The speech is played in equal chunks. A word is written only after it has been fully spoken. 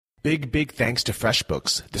Big thanks to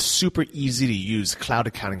FreshBooks, the super easy to use cloud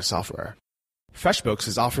accounting software. FreshBooks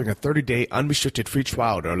is offering a 30-day unrestricted free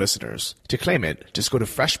trial to our listeners. To claim it, just go to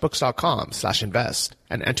freshbooks.com/invest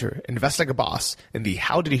and enter Invest Like a Boss in the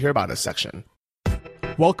How Did You Hear About Us section.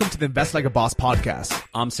 Welcome to the Invest Like a Boss podcast.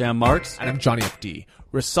 I'm Sam Marks. And I'm Johnny FD.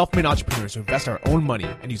 We're self-made entrepreneurs who invest our own money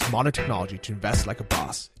and use modern technology to invest like a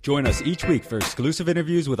boss. Join us each week for exclusive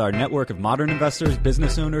interviews with our network of modern investors,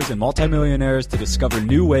 business owners, and multimillionaires to discover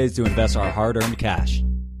new ways to invest our hard-earned cash.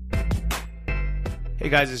 Hey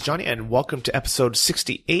guys, it's Johnny, and welcome to episode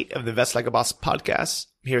 68 of the Invest Like a Boss podcast.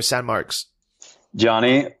 Here's Sam Marks.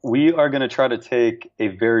 Johnny, we are going to try to take a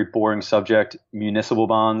very boring subject, municipal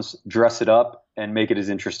bonds, dress it up, and make it as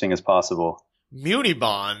interesting as possible. Muni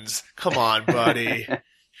bonds? Come on, buddy.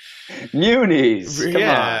 Munis. Come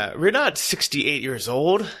on. We're not 68 years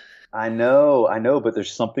old. I know, but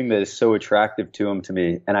there's something that is so attractive to them to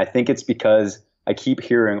me. And I think it's because I keep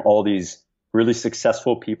hearing all these really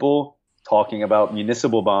successful people talking about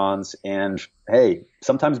municipal bonds, and hey,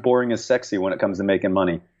 sometimes boring is sexy when it comes to making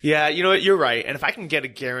money. Yeah, you know what? You're right. And if I can get a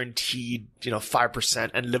guaranteed,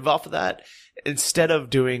 5% and live off of that, instead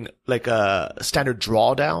of doing like a standard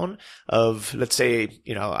drawdown of, let's say,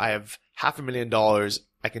 I have $500,000,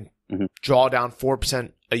 I can draw down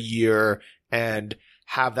 4% a year and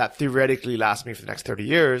have that theoretically last me for the next 30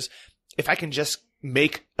 years. If I can just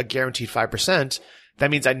make a guaranteed 5%,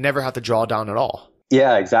 that means I never have to draw down at all.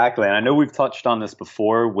 Yeah, exactly. And I know we've touched on this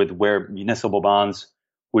before with where municipal bonds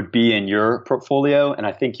would be in your portfolio. And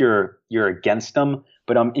I think you're against them,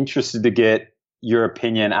 but I'm interested to get your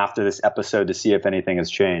opinion after this episode to see if anything has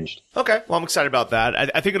changed. Okay. Well, I'm excited about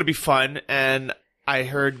that. I think it'll be fun. And I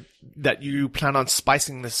heard that you plan on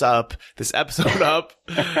spicing this episode up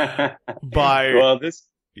by...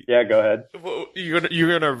 Yeah, go ahead.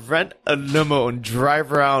 You're gonna rent a limo and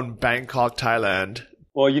drive around Bangkok, Thailand.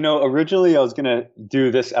 Well, originally I was going to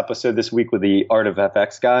do this episode this week with the Art of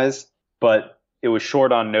FX guys, but it was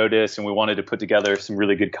short on notice and we wanted to put together some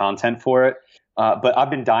really good content for it. But I've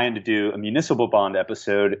been dying to do a municipal bond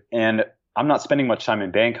episode, and I'm not spending much time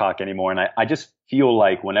in Bangkok anymore. And I just feel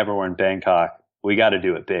like whenever we're in Bangkok, we got to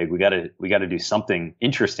do it big. We got to do something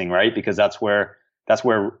interesting, right? Because that's where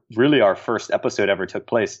really our first episode ever took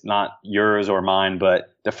place, not yours or mine,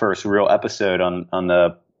 but the first real episode on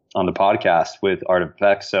the podcast with Art of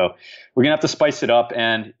FX. So we're going to have to spice it up.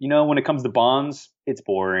 And, when it comes to bonds, it's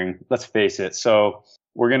boring. Let's face it. So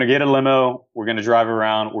we're going to get a limo. We're going to drive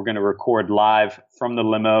around. We're going to record live from the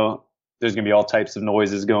limo. There's going to be all types of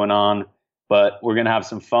noises going on, but we're going to have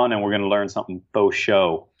some fun and we're going to learn something faux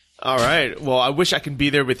show. All right. Well, I wish I can be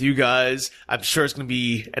there with you guys. I'm sure it's going to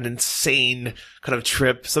be an insane kind of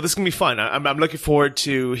trip. So this is going to be fun. I'm looking forward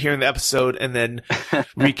to hearing the episode and then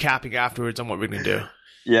recapping afterwards on what we're going to do.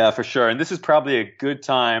 Yeah, for sure. And this is probably a good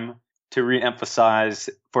time to reemphasize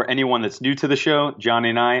for anyone that's new to the show, Johnny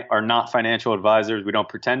and I are not financial advisors. We don't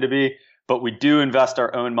pretend to be, but we do invest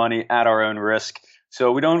our own money at our own risk.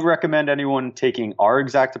 So we don't recommend anyone taking our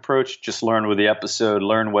exact approach. Just learn with the episode,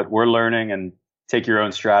 learn what we're learning, and take your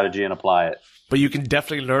own strategy and apply it. But you can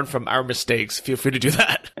definitely learn from our mistakes. Feel free to do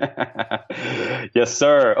that. Yes,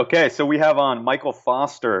 sir. Okay, so we have on Michael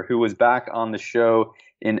Foster, who was back on the show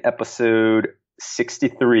in episode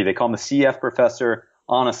 63. They call him the CF professor.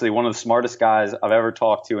 Honestly, one of the smartest guys I've ever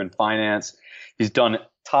talked to in finance. He's done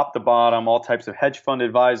top to bottom, all types of hedge fund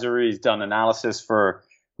advisory. He's done analysis for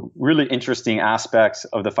really interesting aspects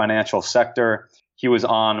of the financial sector. He was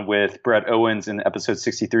on with Brett Owens in episode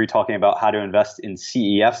 63 talking about how to invest in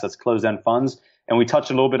CEFs, that's closed-end funds. And we touched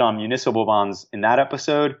a little bit on municipal bonds in that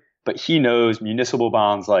episode, but he knows municipal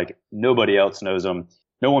bonds like nobody else knows them.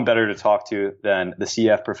 No one better to talk to than the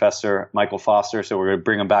CF professor, Michael Foster. So we're going to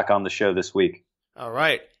bring him back on the show this week. All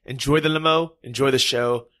right. Enjoy the limo, enjoy the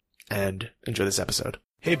show, and enjoy this episode.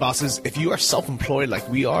 Hey bosses, if you are self-employed like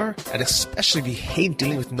we are, and especially if you hate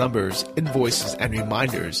dealing with numbers, invoices, and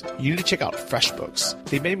reminders, you need to check out FreshBooks.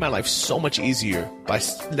 They made my life so much easier by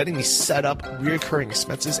letting me set up recurring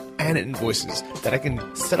expenses and invoices that I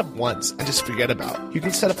can set up once and just forget about. You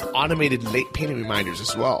can set up automated late payment reminders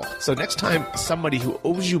as well. So next time somebody who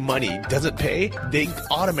owes you money doesn't pay, they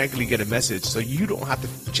automatically get a message so you don't have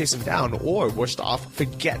to chase them down or, worst off,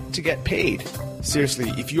 forget to get paid. Seriously,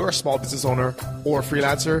 if you're a small business owner or a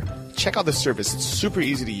freelancer, check out the service. It's super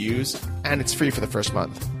easy to use, and it's free for the first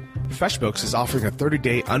month. FreshBooks is offering a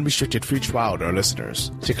 30-day unrestricted free trial to our listeners.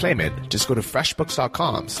 To claim it, just go to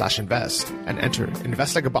freshbooks.com/invest and enter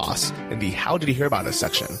Invest Like a Boss in the How Did You Hear About Us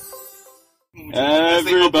section.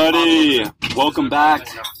 Everybody, welcome back.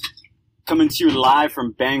 Coming to you live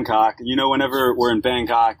from Bangkok. Whenever we're in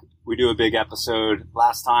Bangkok, we do a big episode.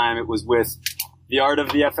 Last time it was with the Art of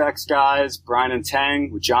the FX guys, Brian and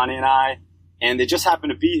Tang, with Johnny and I, and they just happen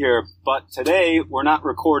to be here. But today, we're not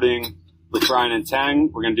recording with Brian and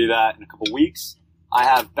Tang. We're going to do that in a couple weeks. I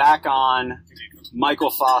have back on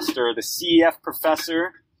Michael Foster, the CEF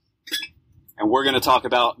professor, and we're going to talk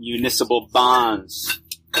about municipal bonds.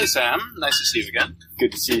 Hey, Sam. Nice to see you again.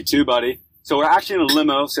 Good to see you too, buddy. So we're actually in a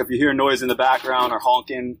limo, so if you hear noise in the background or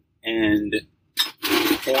honking and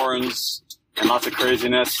horns and lots of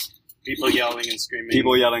craziness, People yelling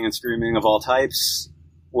and screaming of all types,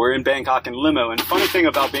 we're in Bangkok in a limo. And the funny thing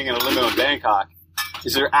about being in a limo in Bangkok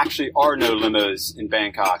is there actually are no limos in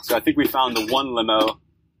Bangkok. So I think we found the one limo,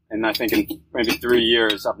 and I think in maybe 3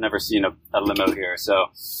 years I've never seen a limo here. So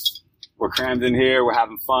we're crammed in here, we're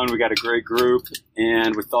having fun, we got a great group,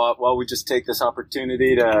 and we thought, well, we just take this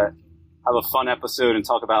opportunity to have a fun episode and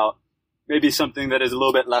talk about maybe something that is a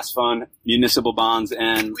little bit less fun, municipal bonds,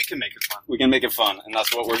 and We can make it fun. we can make it fun, and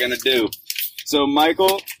that's what we're going to do. So,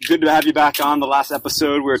 Michael, good to have you back on. The last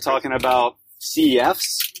episode, we were talking about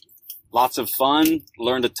CEFs. Lots of fun,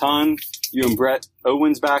 learned a ton. You and Brett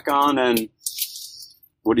Owens back on, and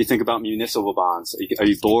what do you think about municipal bonds? Are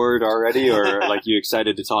you bored already, or like you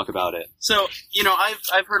excited to talk about it? So,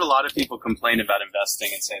 I've heard a lot of people complain about investing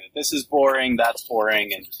and say that this is boring, that's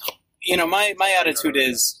boring, and, my attitude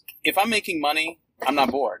is, if I'm making money, I'm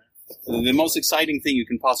not bored. The most exciting thing you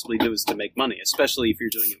can possibly do is to make money, especially if you're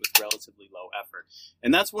doing it with relatively low effort.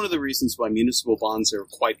 And that's one of the reasons why municipal bonds are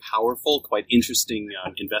quite powerful, quite interesting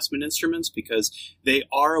investment instruments, because they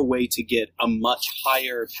are a way to get a much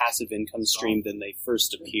higher passive income stream than they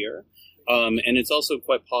first appear. And it's also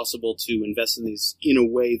quite possible to invest in these in a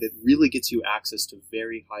way that really gets you access to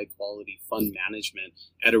very high quality fund management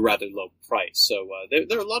at a rather low price. So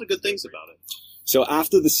there are a lot of good things about it. So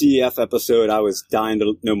after the CEF episode, I was dying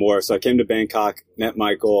to know more. So I came to Bangkok, met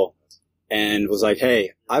Michael, and was like,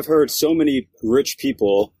 hey, I've heard so many rich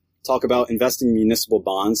people talk about investing in municipal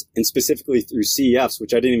bonds, and specifically through CEFs,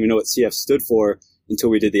 which I didn't even know what CEF stood for until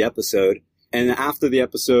we did the episode. And after the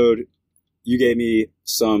episode, you gave me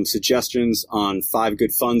some suggestions on 5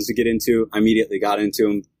 good funds to get into. I immediately got into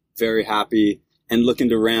them, very happy, and looking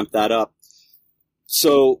to ramp that up.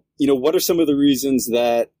 So, what are some of the reasons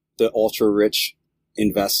that the ultra-rich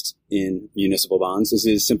invest in municipal bonds? Is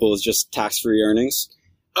it as simple as just tax-free earnings?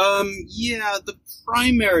 Yeah, the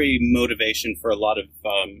primary motivation for a lot of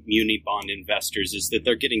muni bond investors is that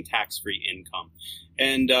they're getting tax-free income.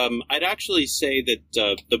 And I'd actually say that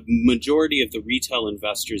the majority of the retail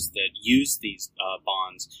investors that use these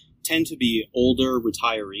bonds tend to be older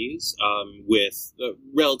retirees with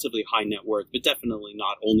relatively high net worth, but definitely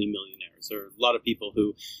not only millionaires. There are a lot of people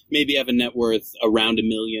who maybe have a net worth around $1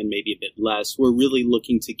 million, maybe a bit less. We're really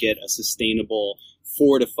looking to get a sustainable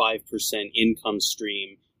 4 to 5% income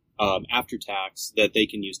stream after tax that they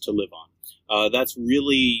can use to live on. That's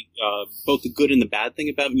really both the good and the bad thing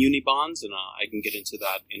about muni bonds, and I can get into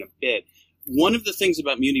that in a bit. One of the things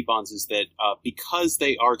about muni bonds is that because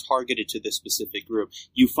they are targeted to this specific group,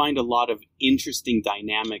 you find a lot of interesting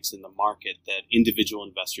dynamics in the market that individual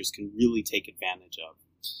investors can really take advantage of.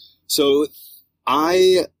 So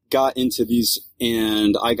I got into these,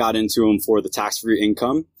 and I got into them for the tax-free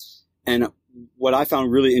income. And what I found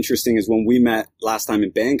really interesting is when we met last time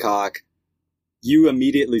in Bangkok, you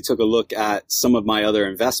immediately took a look at some of my other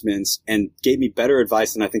investments and gave me better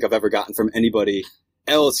advice than I think I've ever gotten from anybody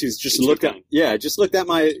else who's just looked at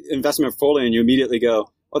my investment portfolio, and you immediately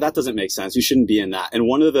go, oh, that doesn't make sense. You shouldn't be in that. And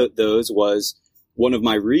one of those was one of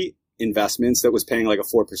my REIT investments that was paying like a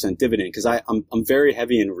 4% dividend, because I'm very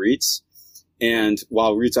heavy in REITs. And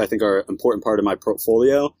while REITs, I think, are an important part of my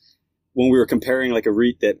portfolio, when we were comparing like a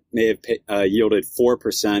REIT that may have yielded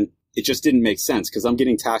 4%, it just didn't make sense, because I'm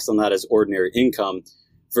getting taxed on that as ordinary income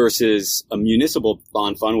versus a municipal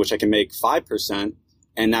bond fund, which I can make 5%.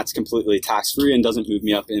 And that's completely tax-free and doesn't move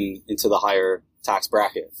me up into the higher tax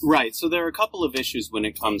bracket. Right. So there are a couple of issues when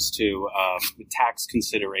it comes to tax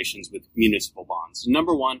considerations with municipal bonds.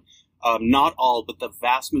 Number one, not all, but the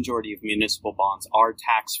vast majority of municipal bonds are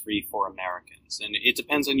tax-free for Americans. And it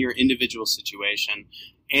depends on your individual situation.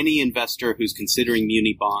 Any investor who's considering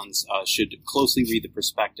muni bonds should closely read the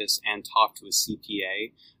prospectus and talk to a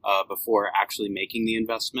CPA before actually making the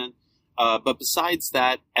investment. But besides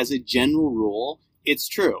that, as a general rule, it's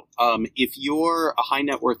true. If you're a high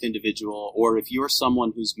net worth individual, or if you're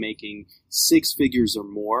someone who's making 6 figures or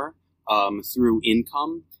more through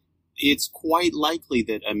income, it's quite likely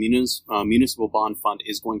that a municipal bond fund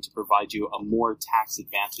is going to provide you a more tax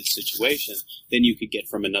advantaged situation than you could get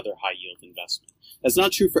from another high yield investment. That's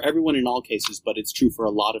not true for everyone in all cases, but it's true for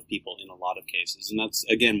a lot of people in a lot of cases. And that's,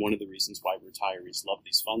 again, one of the reasons why retirees love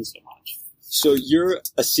these funds so much. So you're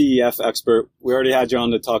a CEF expert. We already had you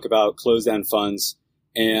on to talk about closed-end funds.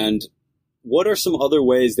 And what are some other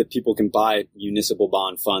ways that people can buy municipal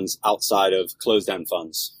bond funds outside of closed-end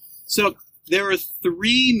funds? So there are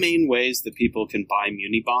three main ways that people can buy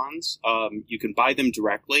muni bonds. You can buy them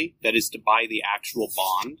directly, that is to buy the actual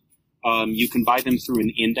bond. You can buy them through an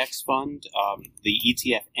index fund. The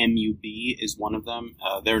ETF MUB is one of them.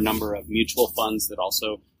 There are a number of mutual funds that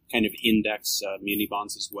also kind of index muni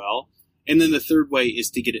bonds as well. And then the third way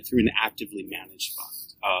is to get it through an actively managed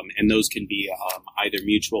fund. And those can be either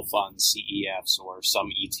mutual funds, CEFs, or some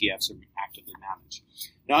ETFs are actively managed.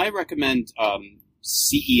 Now, I recommend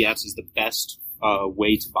CEFs is the best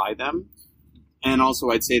way to buy them. And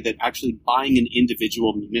also, I'd say that actually buying an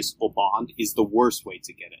individual municipal bond is the worst way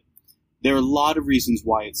to get it. There are a lot of reasons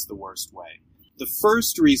why it's the worst way. The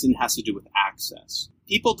first reason has to do with access.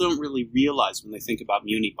 People don't really realize when they think about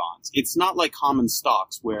muni bonds. It's not like common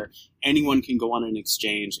stocks where anyone can go on an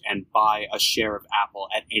exchange and buy a share of Apple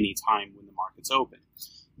at any time when the market's open.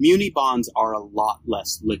 Muni bonds are a lot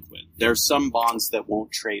less liquid. There are some bonds that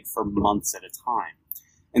won't trade for months at a time.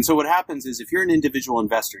 And so what happens is if you're an individual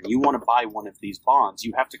investor and you want to buy one of these bonds,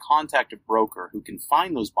 you have to contact a broker who can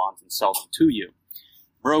find those bonds and sell them to you.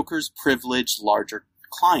 Brokers privilege larger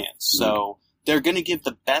clients. So they're going to give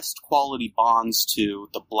the best quality bonds to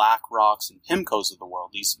the BlackRocks and PIMCOs of the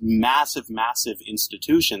world, these massive, massive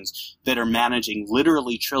institutions that are managing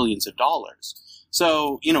literally trillions of dollars.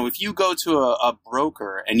 So, if you go to a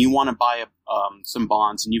broker and you want to buy some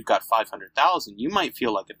bonds and you've got $500,000, you might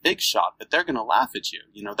feel like a big shot, but they're going to laugh at you.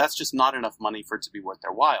 That's just not enough money for it to be worth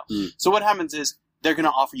their while. So what happens is they're going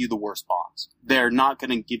to offer you the worst bonds. They're not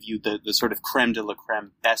going to give you the sort of creme de la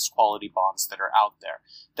creme, best quality bonds that are out there.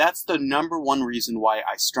 That's the number one reason why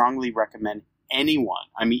I strongly recommend anyone.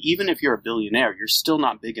 I mean, even if you're a billionaire, you're still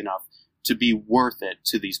not big enough to be worth it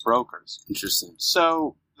to these brokers. Interesting.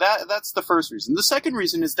 So that's the first reason. The second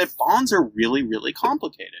reason is that bonds are really, really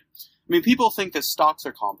complicated. I mean, people think that stocks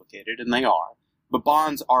are complicated, and they are. But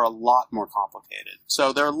bonds are a lot more complicated.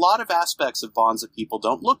 So there are a lot of aspects of bonds that people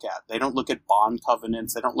don't look at. They don't look at bond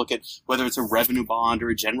covenants. They don't look at whether it's a revenue bond or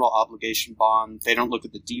a general obligation bond. They don't look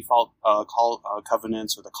at the default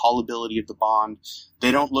covenants or the callability of the bond.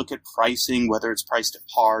 They don't look at pricing, whether it's priced at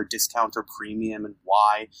par, discount, or premium, and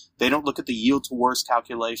why. They don't look at the yield to worst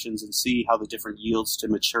calculations and see how the different yields to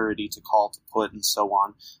maturity, to call, to put, and so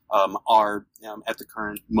on are at the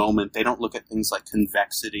current moment. They don't look at things like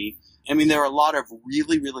convexity. I mean, there are a lot of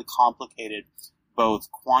really, really complicated,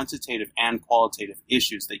 both quantitative and qualitative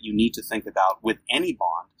issues that you need to think about with any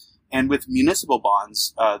bond. And with municipal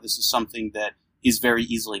bonds, this is something that is very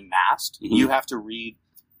easily masked. You have to read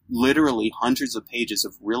literally hundreds of pages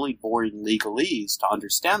of really boring legalese to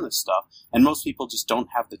understand this stuff. And most people just don't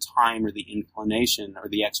have the time or the inclination or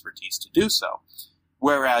the expertise to do so.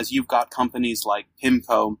 Whereas you've got companies like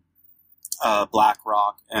PIMCO,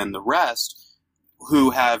 BlackRock, and the rest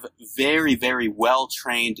who have very, very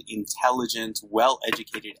well-trained, intelligent,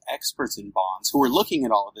 well-educated experts in bonds who are looking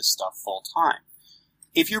at all of this stuff full-time.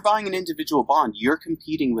 If you're buying an individual bond, you're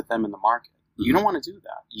competing with them in the market. You don't want to do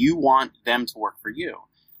that. You want them to work for you.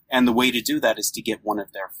 And the way to do that is to get one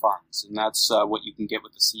of their funds. And that's what you can get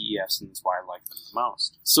with the CEFs, and that's why I like them the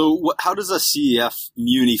most. So how does a CEF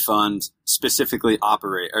muni fund specifically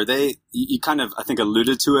operate? Are they, you kind of, I think,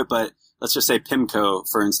 alluded to it, but let's just say PIMCO,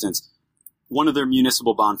 for instance, one of their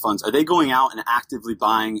municipal bond funds, are they going out and actively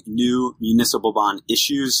buying new municipal bond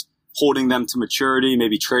issues, holding them to maturity,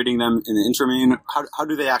 maybe trading them in the interim? How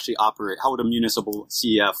do they actually operate? How would a municipal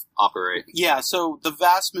CEF operate? Yeah, so the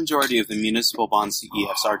vast majority of the municipal bond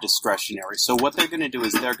CEFs are discretionary. So what they're going to do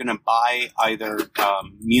is they're going to buy either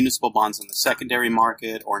municipal bonds in the secondary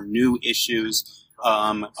market or new issues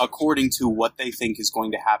according to what they think is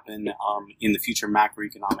going to happen in the future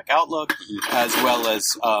macroeconomic outlook, as well as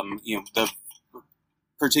the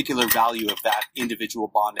particular value of that individual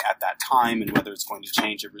bond at that time and whether it's going to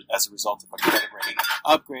change as a result of a credit rating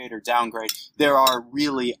upgrade or downgrade. There are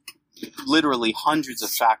really literally hundreds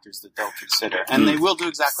of factors that they'll consider, and they will do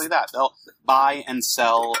exactly that. They'll buy and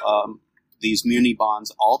sell these muni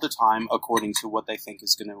bonds all the time according to what they think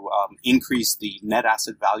is going to increase the net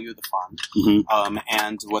asset value of the fund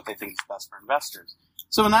and what they think is best for investors.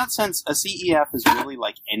 So in that sense, a CEF is really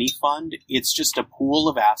like any fund. It's just a pool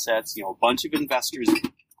of assets. A bunch of investors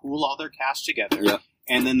pool all their cash together,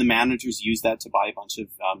 and then the managers use that to buy a bunch of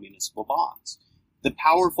municipal bonds. The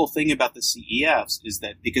powerful thing about the CEFs is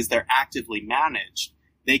that because they're actively managed,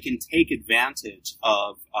 they can take advantage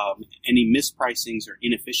of any mispricings or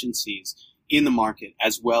inefficiencies in the market,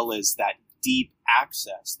 as well as that deep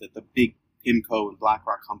access that the big PIMCO and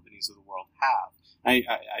BlackRock companies of the world have. I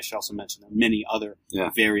should also mention there are many other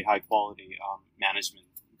very high quality management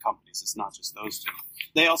companies. It's not just those two.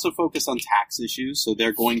 They also focus on tax issues, so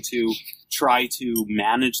they're going to try to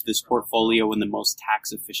manage this portfolio in the most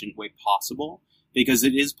tax efficient way possible, because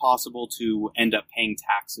it is possible to end up paying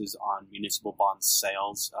taxes on municipal bond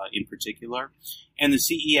sales in particular. And the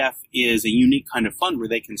CEF is a unique kind of fund where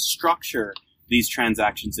they can structure these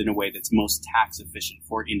transactions in a way that's most tax efficient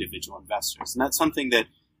for individual investors. And that's something that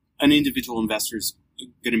an individual investor is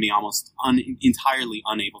going to be almost entirely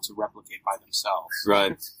unable to replicate by themselves.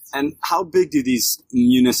 Right. And how big do these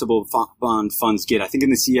municipal bond funds get? I think in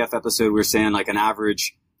the CF episode, we were saying like an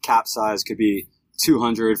average cap size could be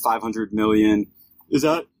 200, 500 million. Is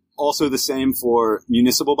that also the same for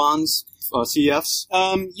municipal bonds, CEFs?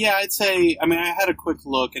 Yeah, I'd say, I mean, I had a quick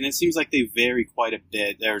look, and it seems like they vary quite a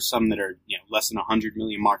bit. There are some that are, less than 100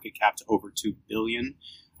 million market cap to over 2 billion.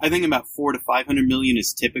 I think about 400 to 500 million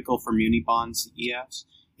is typical for muni bond CEFs.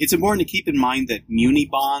 It's important to keep in mind that muni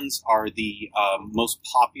bonds are the most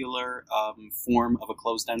popular form of a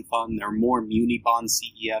closed-end fund. There are more muni bond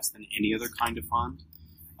CEFs than any other kind of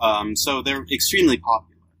fund. So they're extremely popular.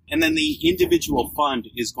 And then the individual fund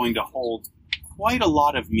is going to hold quite a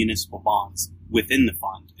lot of municipal bonds within the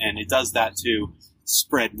fund. And it does that to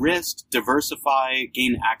spread risk, diversify,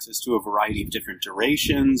 gain access to a variety of different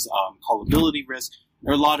durations, callability risk.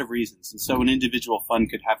 There are a lot of reasons. And so an individual fund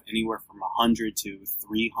could have anywhere from 100 to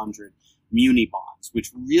 300 muni bonds,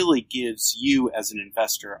 which really gives you as an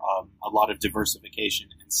investor a lot of diversification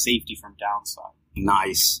and safety from downside.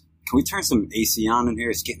 Nice. Can we turn some AC on in here?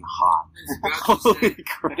 It's getting hot. Holy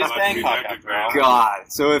crap. It is Bangkok after all. God.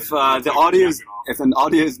 So if the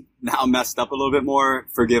audio is now messed up a little bit more,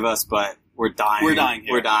 forgive us, but we're dying. We're dying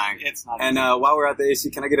here. We're dying. It's not and while we're at the AC,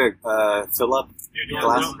 can I get a fill up? Do you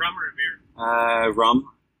want rum or a beer? Rum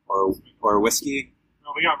or whiskey?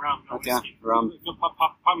 No, we got rum. No Okay, whiskey. rum. Go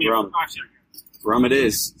pop me Rum. Actually, Rum it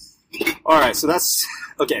is. All right, so that's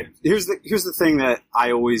okay. Here's the thing that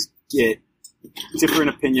I always get different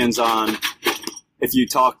opinions on. If you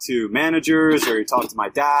talk to managers, or you talk to my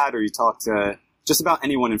dad, or you talk to just about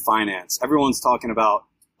anyone in finance, everyone's talking about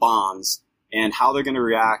bonds and how they're going to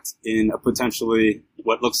react in a potentially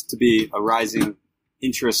what looks to be a rising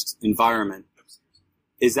interest environment.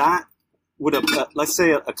 Is that let's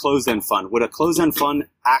say a closed-end fund? Would a closed-end fund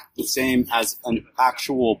act the same as an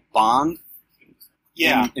actual bond?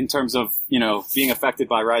 Yeah. In terms of, being affected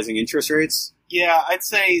by rising interest rates? Yeah, I'd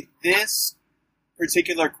say this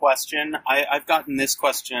particular question, I've gotten this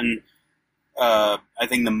question, I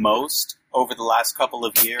think the most over the last couple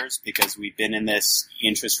of years, because we've been in this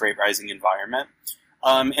interest rate rising environment.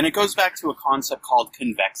 And it goes back to a concept called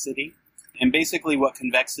convexity. And basically what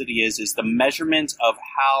convexity is the measurement of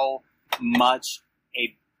how much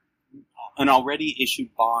an already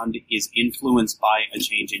issued bond is influenced by a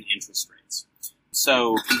change in interest rates.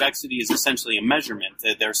 So convexity is essentially a measurement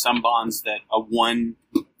that there are some bonds that a 1%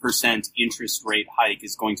 interest rate hike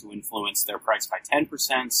is going to influence their price by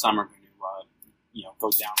 10%. Some are going to, go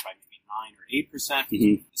down by maybe 9 or 8%.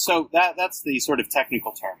 Mm-hmm. So that's the sort of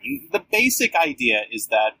technical term. And the basic idea is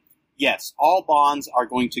that, yes, all bonds are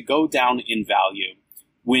going to go down in value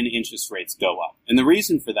when interest rates go up. And the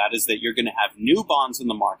reason for that is that you're going to have new bonds in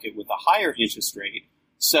the market with a higher interest rate.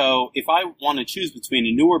 So if I want to choose between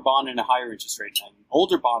a newer bond and a higher interest rate and an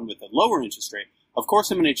older bond with a lower interest rate, of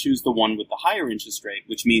course I'm going to choose the one with the higher interest rate,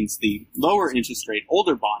 which means the lower interest rate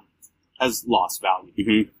older bond has lost value.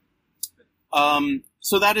 Mm-hmm.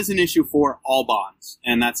 So that is an issue for all bonds,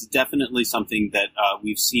 and that's definitely something that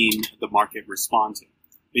we've seen the market respond to.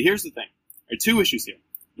 But here's the thing. There are two issues here.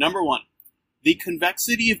 Number one, the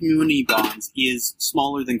convexity of muni bonds is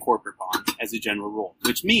smaller than corporate bonds as a general rule,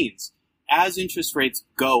 which means as interest rates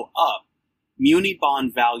go up, muni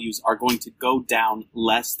bond values are going to go down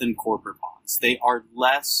less than corporate bonds. They are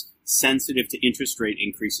less sensitive to interest rate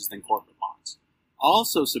increases than corporate bonds.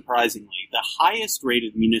 Also, surprisingly, the highest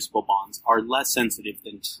rated municipal bonds are less sensitive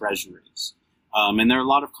than treasuries. And there are a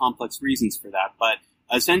lot of complex reasons for that, but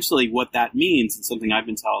essentially what that means, and something I've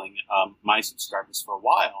been telling my subscribers for a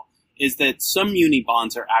while, is that some muni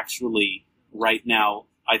bonds are actually right now,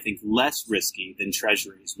 I think, less risky than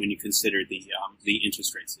treasuries when you consider the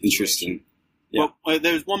interest rates. Interesting. Yeah. Well,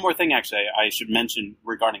 there's one more thing, actually, I should mention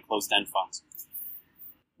regarding closed-end funds.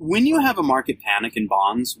 When you have a market panic in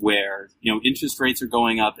bonds where, interest rates are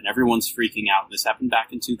going up and everyone's freaking out, this happened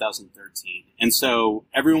back in 2013, and so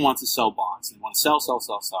everyone wants to sell bonds. They want to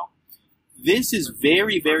sell. This is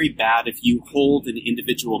very, very bad if you hold an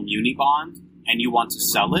individual muni bond and you want to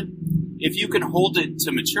sell it. If you can hold it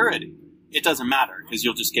to maturity, it doesn't matter because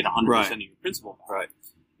you'll just get 100% of your principal back. Right.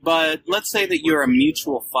 But let's say that you're a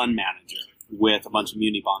mutual fund manager with a bunch of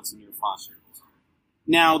muni bonds in your fund.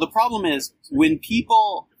 Now, the problem is when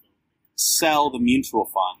people sell the mutual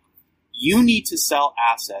fund, you need to sell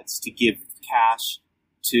assets to give cash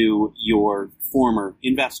to your former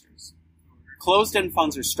investors. Closed-end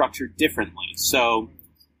funds are structured differently. So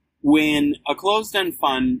when a closed-end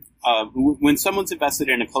fund, when someone's invested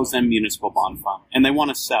in a closed-end municipal bond fund and they want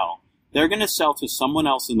to sell, they're going to sell to someone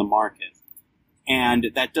else in the market.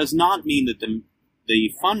 And that does not mean that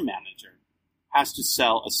the fund manager has to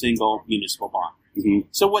sell a single municipal bond. Mm-hmm.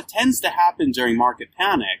 So what tends to happen during market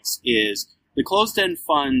panics is the closed-end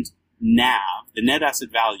fund NAV, the net asset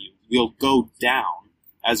value, will go down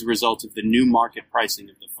as a result of the new market pricing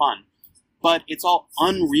of the fund. But it's all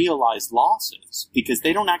unrealized losses because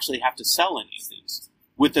they don't actually have to sell any of these.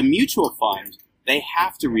 With a mutual fund, they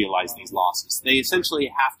have to realize these losses. They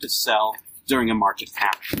essentially have to sell during a market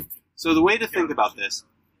panic. So the way to think about this,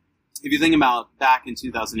 if you think about back in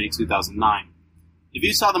 2008, 2009, if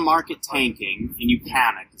you saw the market tanking and you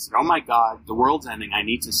panicked and said, oh my God, the world's ending, I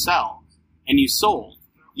need to sell, and you sold,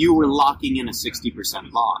 you were locking in a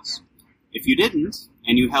 60% loss. If you didn't,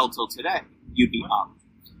 and you held till today, you'd be up.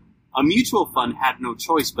 A mutual fund had no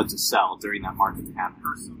choice but to sell during that market panic.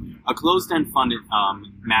 A closed-end fund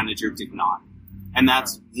manager did not. And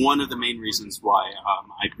that's one of the main reasons why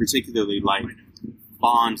I particularly like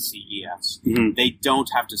bond CEFs. Mm-hmm. They don't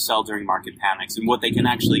have to sell during market panics. And what they can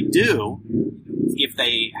actually do, if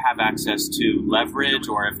they have access to leverage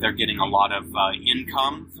or if they're getting a lot of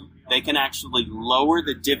income, they can actually lower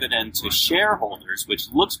the dividend to shareholders, which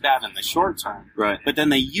looks bad in the short term. Right. But then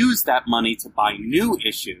they use that money to buy new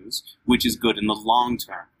issues, which is good in the long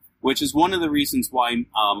term, which is one of the reasons why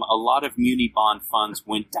a lot of muni bond funds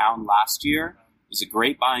went down last year. It was a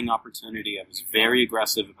great buying opportunity. I was very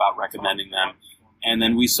aggressive about recommending them. And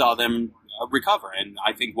then we saw them recover. And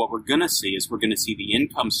I think what we're going to see is we're going to see the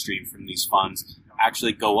income stream from these funds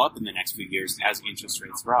actually go up in the next few years as interest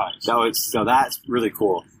rates rise. So that's really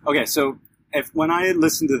cool. Okay, so when I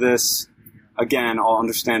listen to this again, I'll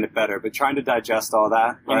understand it better. But trying to digest all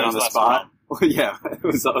that right on the spot, well, yeah, it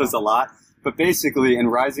was a lot. But basically, in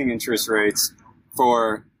rising interest rates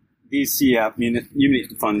for these CF muni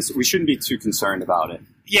funds, we shouldn't be too concerned about it.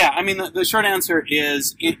 Yeah, I mean, the short answer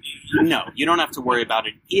is no, you don't have to worry about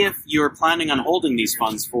it if you're planning on holding these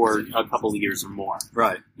funds for a couple of years or more.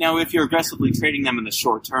 Right. Now, if you're aggressively trading them in the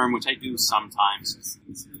short term, which I do sometimes,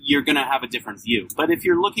 you're going to have a different view. But if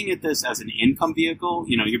you're looking at this as an income vehicle,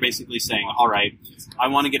 you're basically saying, all right, I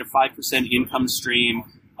want to get a 5% income stream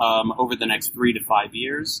over the next 3 to 5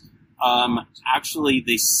 years. Actually,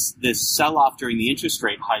 this sell-off during the interest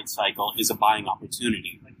rate hike cycle is a buying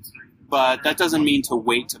opportunity. But that doesn't mean to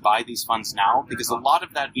wait to buy these funds now, because a lot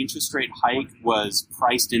of that interest rate hike was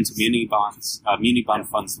priced into muni bond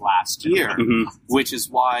funds last year, Mm-hmm. which is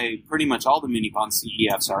why pretty much all the muni bond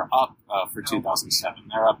CEFs are up for 2007.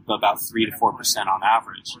 They're up about 3 to 4% on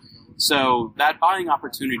average. So that buying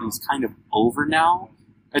opportunity is kind of over now.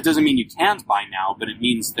 It doesn't mean you can't buy now, but it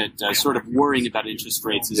means that sort of worrying about interest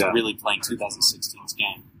rates is really playing 2016's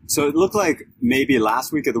game. So it looked like maybe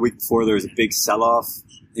last week or the week before there was a big sell-off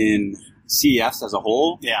in CEFs as a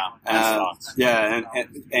whole. Yeah.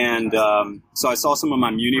 So I saw some of my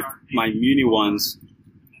muni ones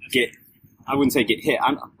I wouldn't say get hit.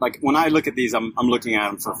 I'm like, when I look at these, I'm looking at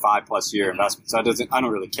them for 5+ year investments. So I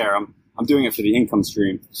don't really care. I'm doing it for the income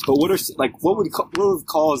stream. But what would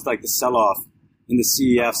cause like the sell-off in the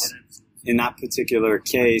CEFs in that particular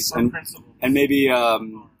case, and maybe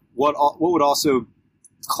what would also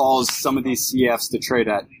cause some of these CEFs to trade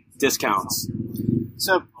at discounts?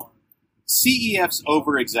 So CEFs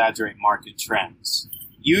over-exaggerate market trends.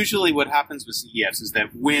 Usually what happens with CEFs is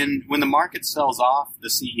that when the market sells off, the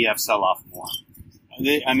CEFs sell off more.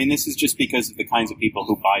 This is just because of the kinds of people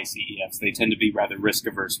who buy CEFs. They tend to be rather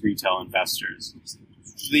risk-averse retail investors.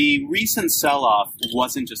 The recent sell-off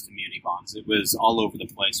wasn't just in muni bonds. It was all over the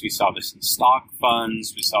place. We saw this in stock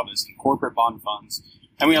funds. We saw this in corporate bond funds.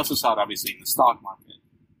 And we also saw it, obviously, in the stock market.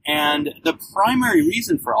 And the primary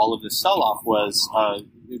reason for all of this sell-off was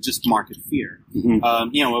just market fear.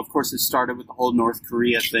 Mm-hmm. Of course, it started with the whole North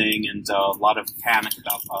Korea thing and a lot of panic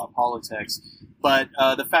about politics. But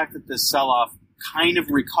the fact that this sell-off kind of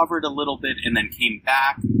recovered a little bit and then came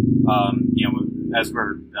back, as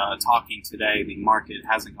we're talking today, the market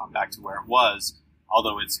hasn't gone back to where it was,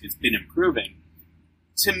 although it's been improving.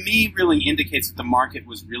 To me, really indicates that the market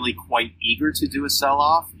was really quite eager to do a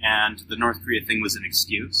sell-off, and the North Korea thing was an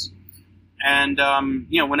excuse. And,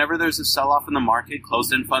 whenever there's a sell-off in the market,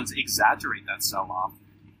 closed-end funds exaggerate that sell-off,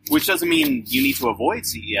 which doesn't mean you need to avoid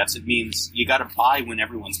CEFs. It means you got to buy when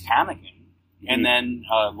everyone's panicking. and then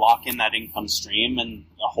lock in that income stream and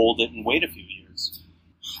hold it and wait a few years.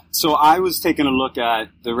 So I was taking a look at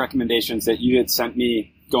the recommendations that you had sent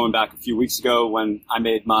me going back a few weeks ago when I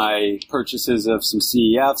made my purchases of some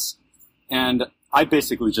CEFs. And I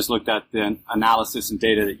basically just looked at the analysis and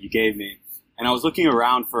data that you gave me. And I was looking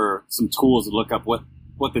around for some tools to look up what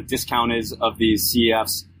the discount is of these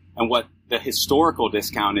CEFs and what the historical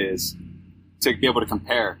discount is to be able to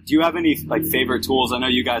compare. Do you have any favorite tools? I know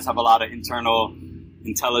you guys have a lot of internal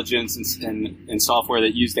intelligence and software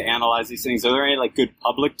that you use to analyze these things. Are there any good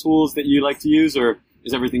public tools that you like to use, or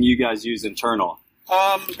is everything you guys use internal?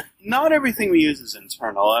 Not everything we use is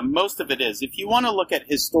internal. Most of it is. If you want to look at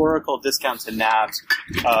historical discounts and NAVs,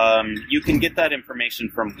 you can get that information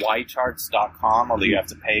from ycharts.com, although you have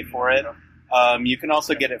to pay for it. You can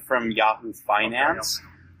also get it from Yahoo Finance.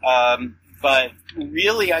 But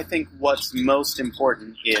really, I think what's most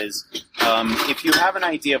important is if you have an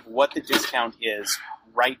idea of what the discount is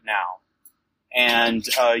right now, and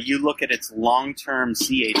you look at its long-term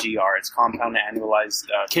CAGR, its compound annualized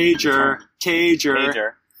Cager.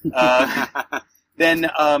 Then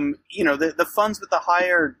the funds with the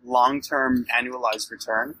higher long-term annualized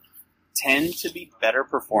return tend to be better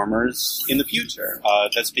performers in the future.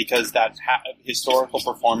 That's because that historical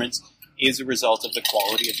performance is a result of the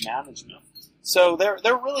quality of management. So there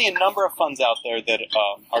are really a number of funds out there that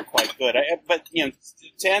are quite good. But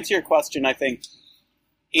to answer your question, I think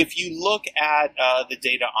if you look at the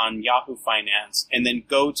data on Yahoo Finance and then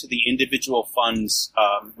go to the individual fund's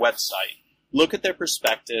website, look at their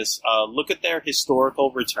prospectus, look at their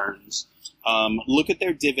historical returns, look at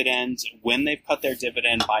their dividends, when they've cut their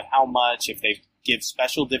dividend, by how much, if they give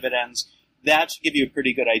special dividends, that should give you a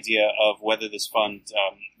pretty good idea of whether this fund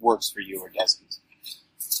works for you or doesn't.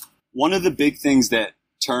 One of the big things that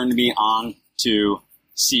turned me on to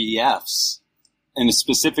CEFs, and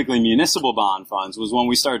specifically municipal bond funds, was when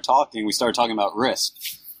we started talking about risk.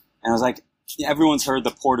 And I was like, everyone's heard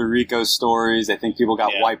the Puerto Rico stories. I think people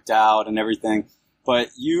got wiped out and everything. But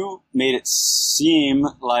you made it seem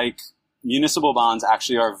like municipal bonds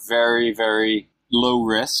actually are very, very low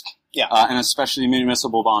risk. Yeah. And especially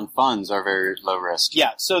municipal bond funds are very low risk.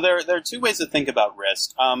 Yeah, so there are two ways to think about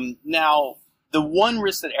risk. Now, the one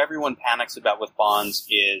risk that everyone panics about with bonds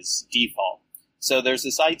is default. So there's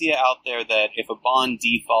this idea out there that if a bond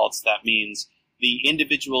defaults, that means the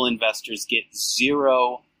individual investors get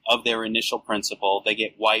zero of their initial principal, they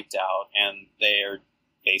get wiped out, and they're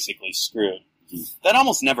basically screwed. Mm-hmm. That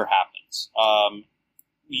almost never happens.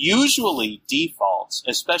 Usually defaults,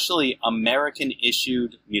 especially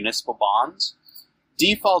American-issued municipal bonds,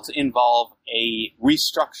 defaults involve a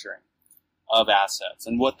restructuring of assets.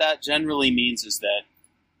 And what that generally means is that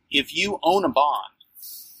if you own a bond,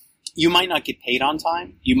 you might not get paid on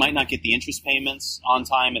time, you might not get the interest payments on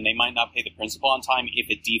time, and they might not pay the principal on time if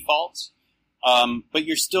it defaults. But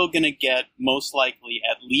you're still going to get most likely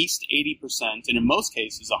at least 80%, and in most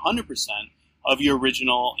cases 100% of your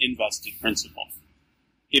original invested principal.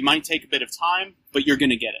 It might take a bit of time, but you're going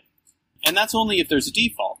to get it. And that's only if there's a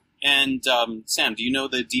default. And Sam, do you know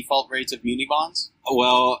the default rates of muni bonds?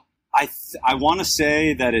 Well, I want to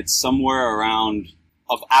say that it's somewhere around,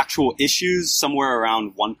 of actual issues, somewhere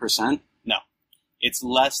around 1%. No, it's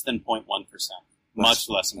less than 0.1%. Much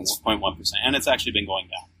less than 0.1%. And it's actually been going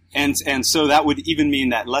down. And so that would even mean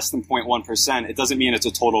that less than 0.1%, it doesn't mean it's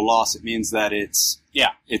a total loss. It means that it's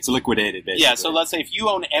liquidated, basically. Yeah, so let's say if you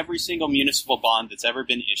own every single municipal bond that's ever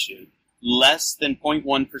been issued, less than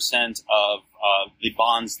 0.1% of the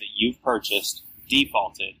bonds that you've purchased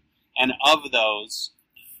defaulted. And of those,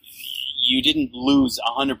 you didn't lose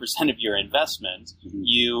 100% of your investment. Mm-hmm.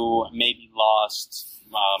 You maybe lost,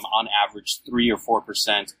 on average, 3 or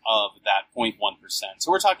 4% of that 0.1%.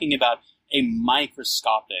 So we're talking about a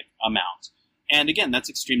microscopic amount. And again, that's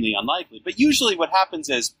extremely unlikely. But usually what happens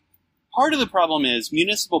is, part of the problem is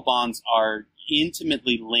municipal bonds are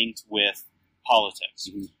intimately linked with politics.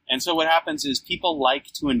 Mm-hmm. And so what happens is people like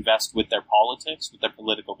to invest with their politics, with their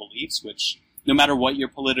political beliefs, which no matter what your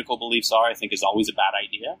political beliefs are, I think is always a bad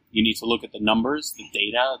idea. You need to look at the numbers, the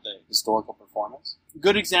data, the historical performance. A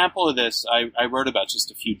good example of this, I wrote about just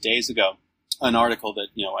a few days ago, an article that,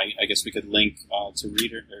 I guess we could link to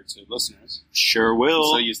reader or to listeners. Sure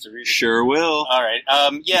will. I'm so used to reading. Sure will. All right.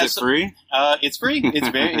 Is it free? It's free.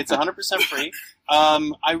 It's 100% free.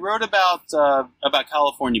 I wrote about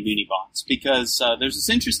California muni bonds because there's this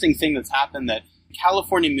interesting thing that's happened that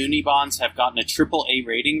California muni bonds have gotten a AAA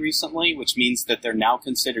rating recently, which means that they're now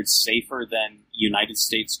considered safer than United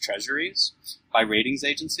States treasuries by ratings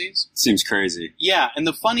agencies. Seems crazy. Yeah, and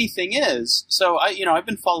the funny thing is, so I've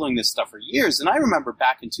been following this stuff for years, and I remember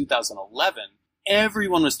back in 2011,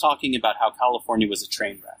 everyone was talking about how California was a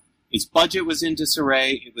train wreck. Its budget was in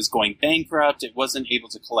disarray. It was going bankrupt. It wasn't able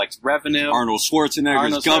to collect revenue. Arnold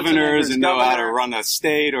Schwarzenegger's governors and know how to run a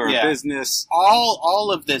state or a business.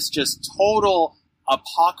 All of this just total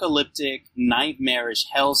apocalyptic, nightmarish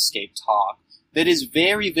hellscape talk that is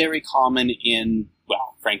very, very common in,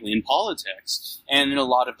 well, frankly, in politics and in a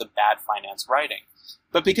lot of the bad finance writing.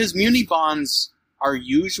 But because muni bonds are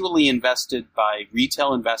usually invested by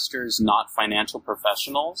retail investors, not financial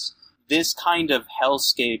professionals, this kind of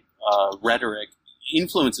hellscape rhetoric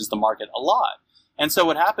influences the market a lot. And so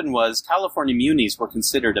what happened was California munis were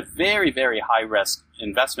considered a very, very high-risk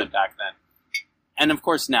investment back then. And of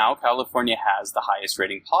course now California has the highest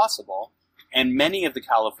rating possible. And many of the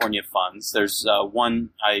California funds, there's one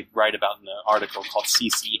I write about in the article called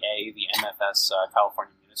CCA, the MFS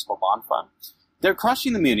California Municipal Bond Fund. They're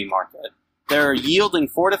crushing the muni market. They're yielding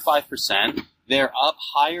 4 to 5%. They're up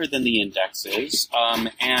higher than the indexes,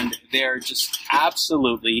 and they're just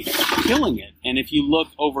absolutely killing it. And if you look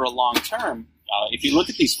over a long term, if you look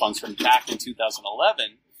at these funds from back in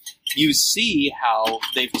 2011, you see how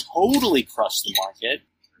they've totally crushed the market,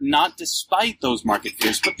 not despite those market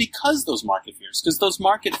fears, but because those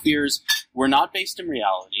market fears were not based in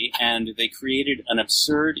reality, and they created an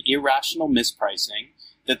absurd, irrational mispricing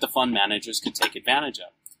that the fund managers could take advantage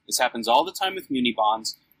of. This happens all the time with muni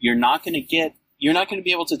bonds. You're not going to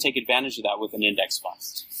be able to take advantage of that with an index fund.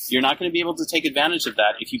 You're not going to be able to take advantage of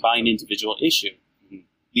that if you buy an individual issue.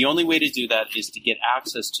 The only way to do that is to get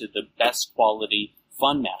access to the best quality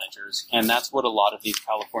fund managers, and that's what a lot of these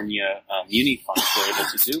California muni funds were able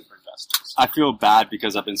to do for investors. I feel bad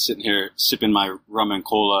because I've been sitting here sipping my rum and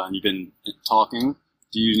cola, and you've been talking.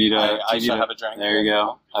 Do you need a... I should have a drink. There you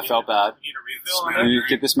go. I felt bad. You need a refill?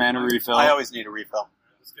 Get this man a refill. I always need a refill.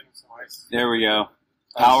 Let's get him some ice. There we go.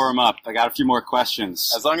 Power him up. I got a few more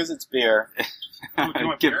questions. As long as it's beer. You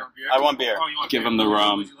want Give- beer? I want beer. Oh, you want Give beer. him the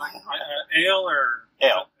rum. Would you like ale or...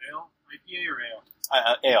 Ale. Ale? IPA or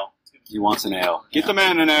ale? Ale. He wants an ale. Get the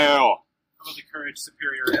man an ale. How about the Courage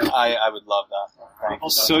Superior Ale? I would love that. Thank you.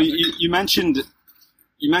 So you mentioned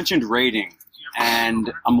rating,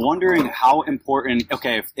 and I'm wondering how important.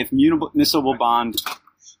 Okay, if municipal bond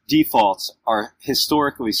defaults are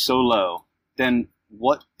historically so low, then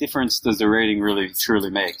what difference does the rating really truly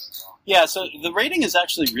make? Yeah, so the rating is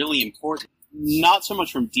actually really important. Not so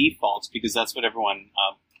much from defaults, because that's what everyone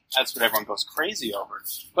goes crazy over.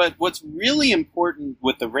 But what's really important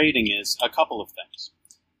with the rating is a couple of things.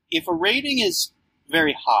 If a rating is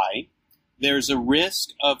very high, there's a risk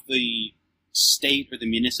of the state or the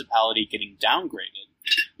municipality getting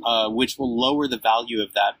downgraded, which will lower the value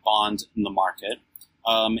of that bond in the market,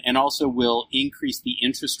 and also will increase the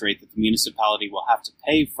interest rate that the municipality will have to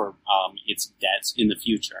pay for its debts in the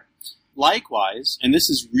future. Likewise, and this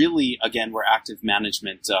is really, again, where active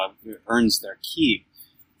management earns their keep,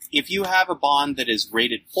 if you have a bond that is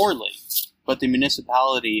rated poorly, but the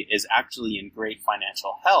municipality is actually in great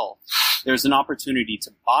financial health, there's an opportunity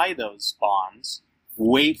to buy those bonds,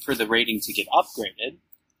 wait for the rating to get upgraded.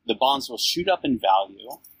 The bonds will shoot up in value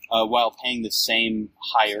while paying the same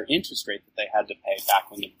higher interest rate that they had to pay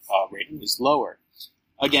back when the rating was lower.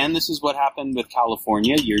 Again, this is what happened with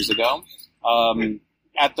California years ago.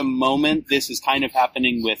 At the moment, this is kind of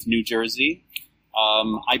happening with New Jersey.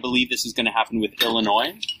 I believe this is going to happen with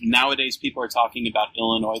Illinois. Nowadays, people are talking about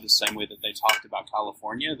Illinois the same way that they talked about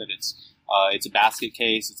California, that it's a basket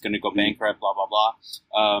case, it's going to go bankrupt, blah, blah,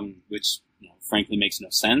 blah, which frankly makes no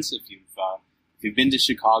sense. If you've been to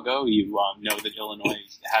Chicago, you know that Illinois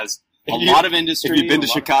has a lot of industry. If you've been to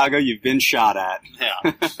Chicago, you've been shot at.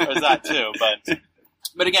 Yeah, there's that too.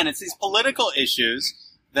 But again, it's these political issues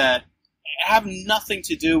that have nothing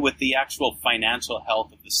to do with the actual financial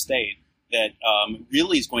health of the state that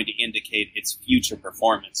really is going to indicate its future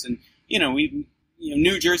performance. And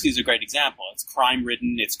New Jersey is a great example. It's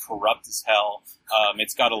crime-ridden, it's corrupt as hell,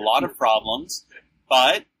 it's got a lot of problems,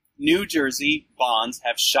 but New Jersey bonds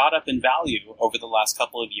have shot up in value over the last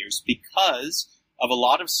couple of years because of a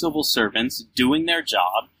lot of civil servants doing their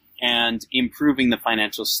job and improving the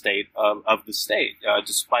financial state of the state,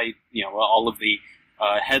 despite all of the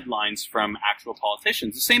headlines from actual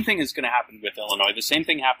politicians. The same thing is going to happen with Illinois. The same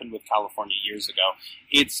thing happened with California years ago.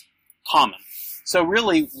 It's common. So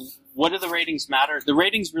really, what do the ratings matter? The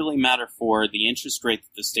ratings really matter for the interest rate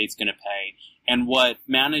that the state's going to pay. And what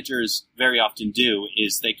managers very often do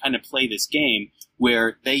is they kind of play this game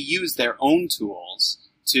where they use their own tools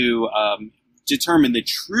to determine the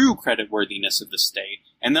true creditworthiness of the state.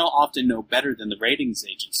 And they'll often know better than the ratings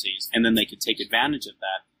agencies. And then they could take advantage of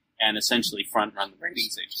that and essentially front-run the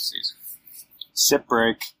ratings agencies. Sip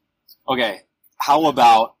break. Okay, how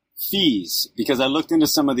about fees, because I looked into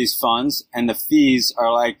some of these funds and the fees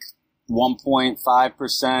are like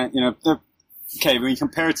 1.5%. You know, okay, when you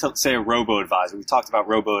compare it to, say, a robo-advisor, we talked about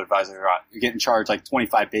robo-advisor, you're getting charged like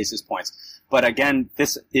 25 basis points. But again,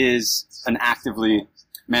 this is an actively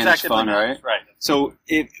managed fund, right? Right. So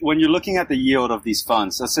when you're looking at the yield of these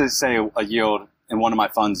funds, let's just say a yield in one of my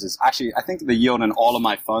funds is actually, I think the yield in all of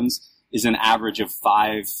my funds is an average of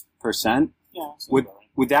 5%. Yeah.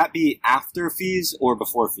 Would that be after fees or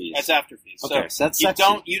before fees? That's after fees. Okay, so that's you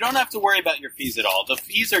don't have to worry about your fees at all. The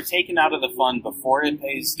fees are taken out of the fund before it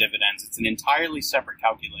pays dividends. It's an entirely separate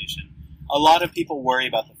calculation. A lot of people worry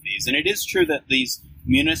about the fees, and it is true that these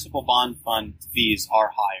municipal bond fund fees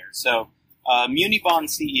are higher. So muni bond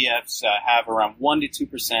CEFs have around 1 to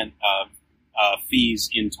 2% fees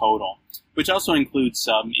in total, which also includes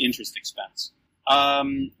some interest expense.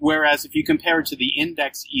 Whereas if you compare it to the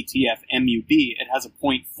index ETF MUB, it has a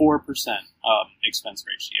 0.4% expense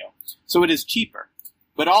ratio. So it is cheaper.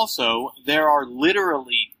 But also, there are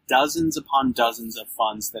literally dozens upon dozens of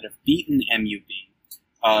funds that have beaten MUB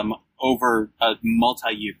over a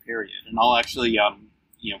multi-year period. And I'll actually,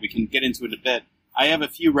 we can get into it a bit. I have a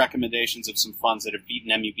few recommendations of some funds that have beaten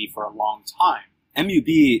MUB for a long time.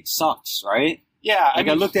 MUB sucks, right? Yeah. I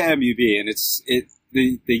looked at MUB and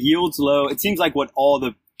the yield's low. It seems like what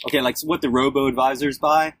the robo-advisors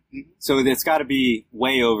buy. Mm-hmm. So it's got to be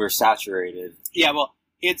way oversaturated. Yeah, well,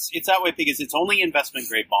 it's that way because it's only investment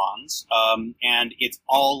grade bonds, and it's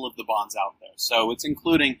all of the bonds out there. So it's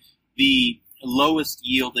including the lowest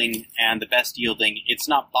yielding and the best yielding. It's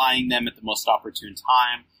not buying them at the most opportune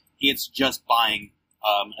time. It's just buying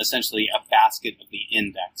essentially a basket of the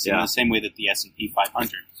index in the same way that the S&P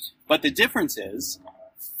 500. But the difference is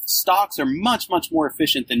stocks are much, much more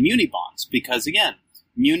efficient than muni bonds because, again,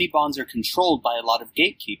 muni bonds are controlled by a lot of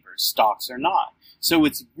gatekeepers. Stocks are not. So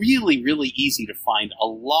it's really, really easy to find a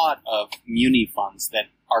lot of muni funds that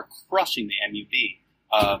are crushing the MUB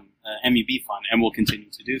fund, and will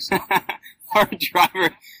continue to do so. Our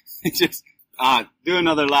driver just do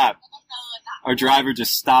another lap. Our driver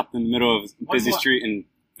just stopped in the middle of a busy street in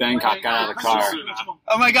Bangkok, got out of the car.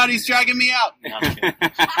 Oh my God, he's dragging me out! No, I'm kidding.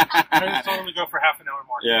 I just told him to go for half an hour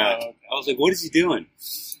more. Yeah, I was like, "What is he doing?"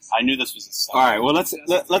 I knew this was a stop. All right, well let's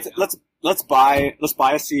buy a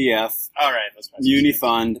CEF. All right, let's buy muni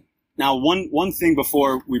fund. Now, one thing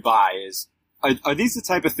before we buy is, are these the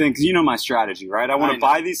type of things? Because you know my strategy, right? I want to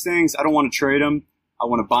buy these things. I don't want to trade them. I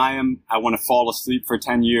want to buy them. I want to fall asleep for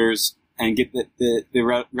 10 years and get the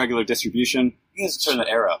regular distribution. You guys turn the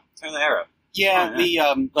air up. Turn the air up. Yeah,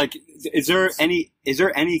 is there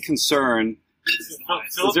any concern? Is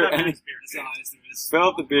there any? Fill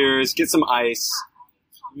up the beers. Get some ice.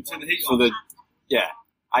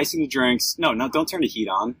 Ice in the drinks. No, don't turn the heat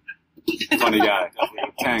on. Funny guy.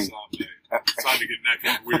 Kang. It's time to get naked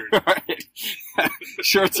and weird. Right.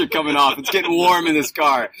 Shirts are coming off. It's getting warm in this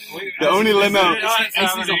car. The only limo.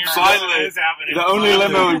 The only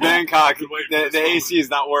limo in Bangkok. The AC is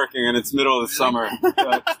not working, and it's middle of the summer.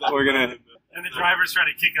 We're gonna. And the driver's trying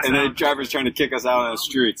to kick us out. And the driver's trying to kick us out on the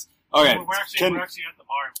streets. Okay. We're actually at the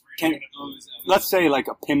bar. Let's say like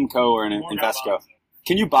a PIMCO or an Invesco.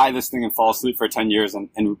 Can you buy this thing and fall asleep for 10 years and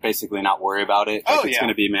basically not worry about it? It's going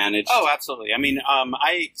to be managed? Oh, absolutely. I mean,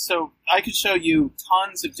 I could show you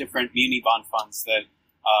tons of different muni bond funds that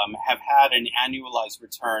have had an annualized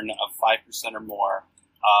return of 5% or more.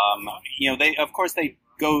 They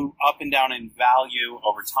go up and down in value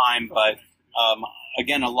over time, but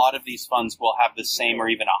again, a lot of these funds will have the same or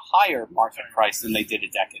even a higher market price than they did a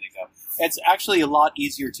decade ago. It's actually a lot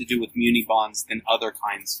easier to do with muni bonds than other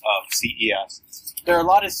kinds of CEFs. There are a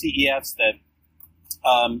lot of CEFs that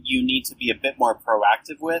you need to be a bit more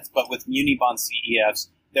proactive with, but with muni bond CEFs,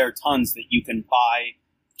 there are tons that you can buy,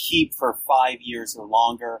 keep for 5 years or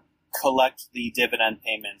longer, collect the dividend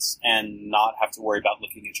payments, and not have to worry about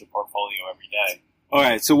looking at your portfolio every day. All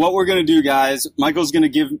right, so what we're going to do, guys, Michael's going to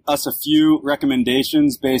give us a few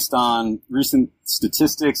recommendations based on recent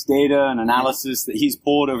statistics, data, and analysis that he's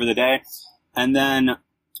pulled over the day. And then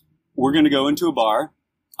we're going to go into a bar.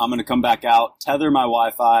 I'm going to come back out, tether my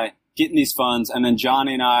Wi-Fi, get in these funds, and then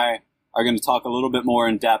Johnny and I are going to talk a little bit more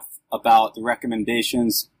in depth about the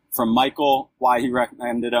recommendations from Michael, why he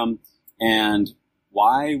recommended them, and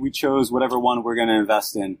why we chose whatever one we're going to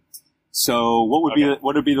invest in. So what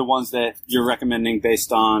would be the ones that you're recommending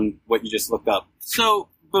based on what you just looked up? So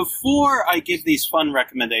before I give these fund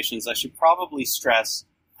recommendations, I should probably stress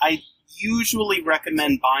I usually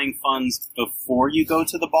recommend buying funds before you go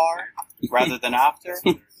to the bar rather than after.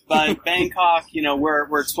 But Bangkok,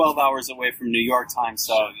 we're 12 hours away from New York time,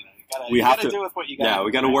 so you gotta do with what you got. Yeah,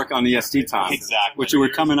 we got to work on EST time. Exactly. Which we're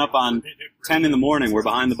coming up on. 10 in the morning. We're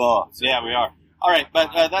behind the ball. Yeah, we are. All right,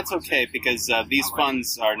 but that's okay because these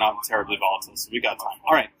funds are not terribly volatile, so we got time.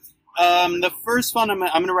 All right. The first fund, I'm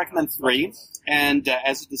going to recommend 3. And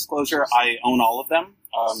as a disclosure, I own all of them,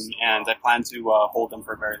 and I plan to hold them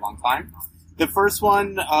for a very long time. The first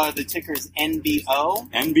one, the ticker is NBO.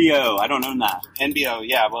 NBO, I don't own that. NBO,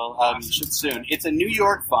 yeah, well, you should soon. It's a New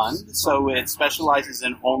York fund, so it specializes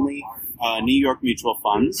in only New York mutual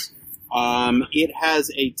funds. It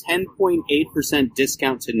has a 10.8%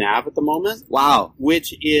 discount to NAV at the moment. Wow.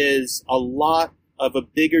 Which is a lot of a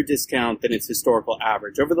bigger discount than its historical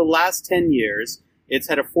average. Over the last 10 years, it's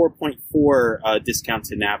had a 4.4 discount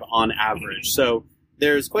to NAV on average. So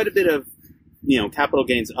there's quite a bit of capital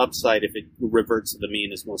gains upside if it reverts to the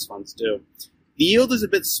mean, as most funds do. The yield is a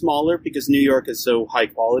bit smaller because New York is so high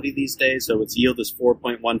quality these days, so its yield is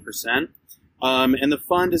 4.1%. And the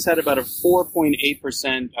fund has had about a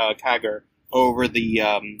 4.8% CAGR over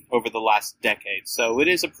the last decade. So it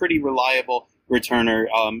is a pretty reliable returner.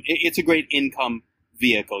 It's a great income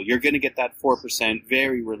vehicle. You're going to get that 4%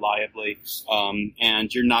 very reliably,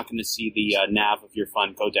 and you're not going to see the NAV of your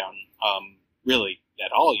fund go down really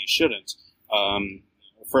at all. You shouldn't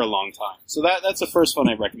for a long time. So that's the first one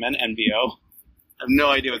I recommend, NBO. I have no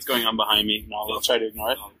idea what's going on behind me. No, I'll try to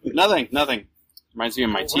ignore it. Nothing. Reminds me of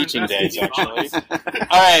my teaching days, actually.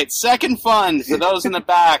 All right, second fund for those in the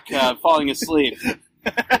back falling asleep. So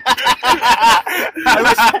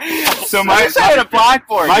I had a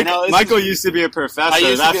blackboard. Michael used to be a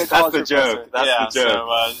professor. That's the joke. That's the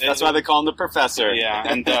joke. So, that's why they call him the professor. Yeah,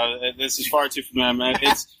 and this is far too familiar.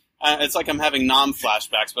 It's like I'm having Nam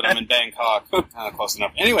flashbacks, but I'm in Bangkok. Close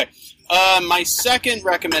enough. Anyway, my second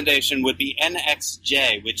recommendation would be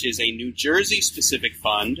NXJ, which is a New Jersey-specific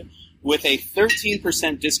fund with a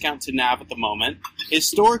 13% discount to NAV at the moment.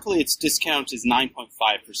 Historically, its discount is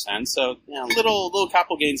 9.5%, so little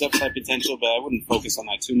capital gains upside potential, but I wouldn't focus on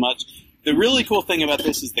that too much. The really cool thing about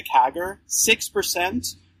this is the CAGR,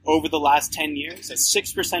 6% over the last 10 years. That's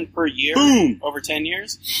 6% per year over 10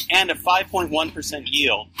 years, and a 5.1%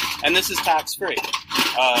 yield. And this is tax-free,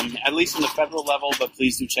 at least on the federal level, but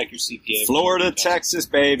please do check your CPA. Florida, Texas,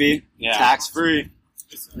 baby. Yeah. Tax-free.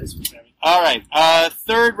 All right.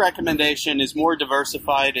 Third recommendation is more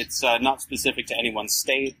diversified. It's not specific to any one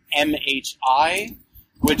state. MHI,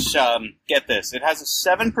 which, get this, it has a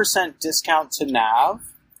 7% discount to NAV.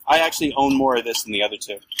 I actually own more of this than the other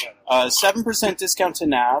two. 7% discount to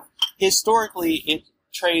NAV. Historically, it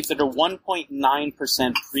trades at a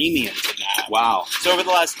 1.9% premium to NAV. Wow. So over the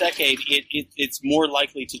last decade, it's more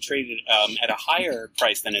likely to trade at a higher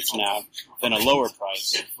price than its NAV than a lower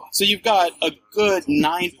price. So you've got a good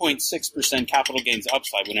 9.6% capital gains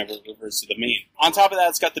upside whenever it reverts to the mean. On top of that,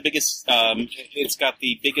 it's got the biggest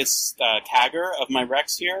CAGR of my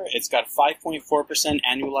Rex here. It's got 5.4%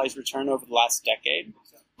 annualized return over the last decade.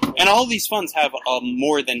 And all these funds have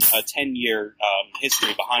more than a 10-year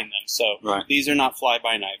history behind them. So These are not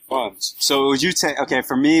fly-by-night funds. So would you take,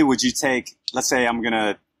 for me, would you take, let's say I'm going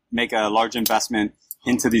to make a large investment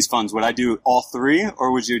into these funds. Would I do all 3,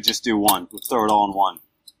 or would you just do one? Throw it all in one?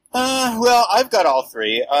 Well, I've got all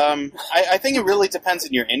 3. I think it really depends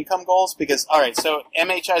on your income goals because, all right, so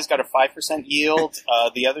MHI's got a 5% yield.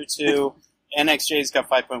 The other two... NXJ's got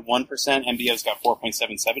 5.1%, MBO's got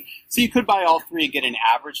 4.77%. So you could buy all 3 and get an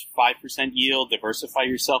average 5% yield, diversify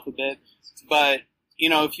yourself a bit. But,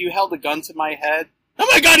 if you held a gun to my head, oh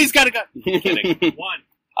my God, he's got a gun! Kidding. One.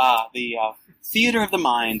 The theater of the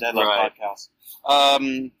mind. I love podcasts.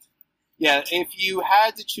 If you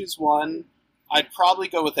had to choose one, I'd probably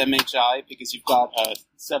go with MHI because you've got a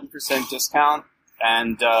 7% discount.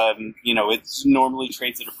 And, it normally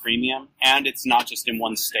trades at a premium, and it's not just in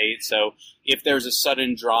one state. So if there's a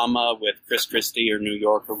sudden drama with Chris Christie or New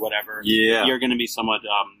York or whatever, you're going to be somewhat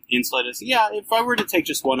insulated. So, if I were to take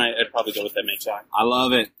just one, I'd probably go with MHI. I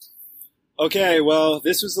love it. Okay, well,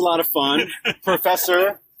 this was a lot of fun.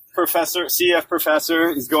 CF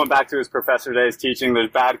Professor, he's going back to his professor days teaching.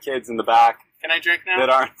 There's bad kids in the back. Can I drink now?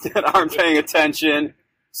 That aren't paying attention.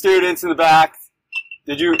 Students in the back.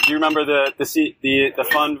 Do you remember the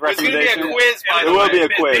fund recommendation? There's going to be a quiz, by the way. There will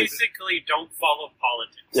be a quiz. Basically, don't follow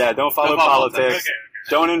politics. Yeah, don't follow politics. Okay.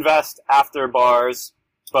 Don't invest after bars,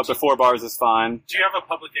 but before bars is fine. Do you have a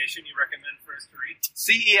publication you recommend for us to read?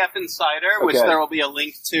 CEF Insider, which there will be a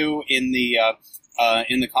link to in the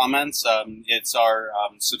comments. It's our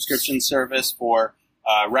subscription service for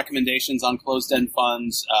recommendations on closed-end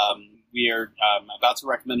funds. We are about to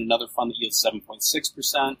recommend another fund that yields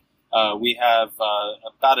 7.6%. We have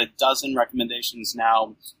about a dozen recommendations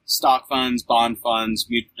now, stock funds, bond funds,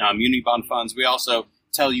 muni bond funds. We also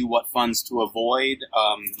tell you what funds to avoid.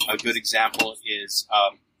 A good example is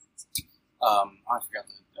I forgot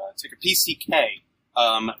the ticker, PCK,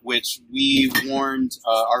 which we warned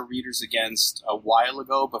our readers against a while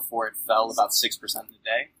ago before it fell about 6% in a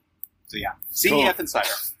day. So yeah, CEF Insider.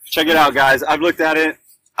 Check it out, guys. I've looked at it.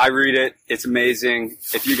 I read it. It's amazing.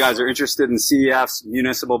 If you guys are interested in CEFs,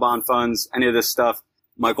 municipal bond funds, any of this stuff,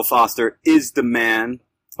 Michael Foster is the man.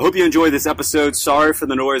 I hope you enjoyed this episode. Sorry for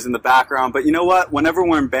the noise in the background, but you know what? Whenever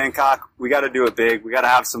we're in Bangkok, we got to do it big. We got to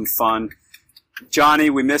have some fun. Johnny,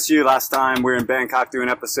 we miss you. Last time we were in Bangkok doing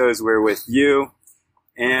episodes, we were with you.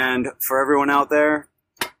 And for everyone out there,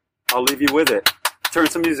 I'll leave you with it. Turn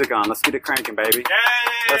some music on. Let's get it cranking, baby.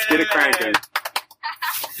 Yay! Let's get it cranking.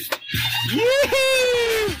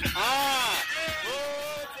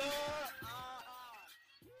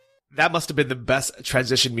 That must have been the best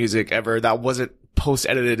transition music ever. That wasn't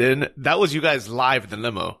post-edited in. That was you guys live in the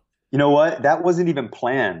limo. You know what? That wasn't even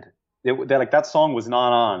planned. That song was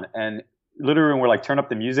not on. And literally when we're like, turn up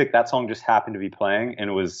the music, that song just happened to be playing. And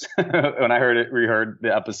it was, when I reheard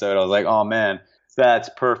the episode, I was like, oh man, that's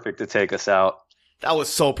perfect to take us out. That was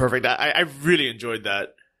so perfect. I really enjoyed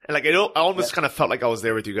that. And like, I almost kind of felt like I was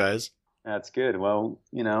there with you guys. That's good. Well,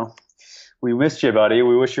 we missed you, buddy.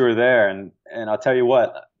 We wish you were there. And I'll tell you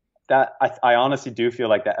what, that I honestly do feel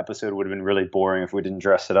like that episode would have been really boring if we didn't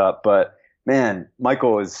dress it up. But man,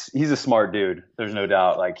 Michael he's a smart dude. There's no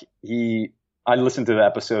doubt. Like I listened to the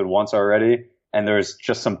episode once already, and there's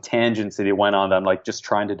just some tangents that he went on that I'm like just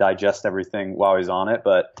trying to digest everything while he's on it.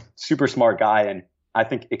 But super smart guy, and I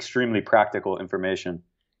think extremely practical information.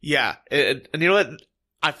 Yeah. And you know what?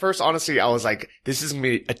 At first, honestly, I was like, this is going to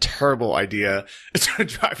be a terrible idea.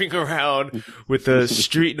 Driving around with the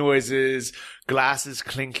street noises, glasses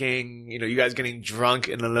clinking, you guys getting drunk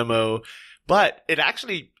in the limo. But it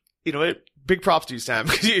actually, big props to you, Sam,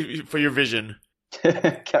 for your vision.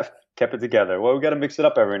 Kept it together. Well, we got to mix it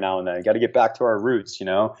up every now and then. Got to get back to our roots,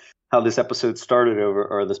 how this episode started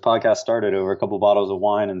or this podcast started over a couple bottles of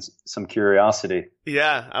wine and some curiosity.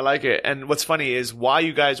 Yeah, I like it. And what's funny is while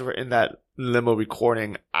you guys were in that limo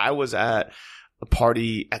recording, I was at a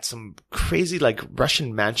party at some crazy like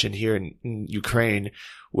Russian mansion here in Ukraine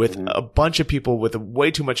with a bunch of people with way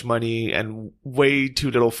too much money and way too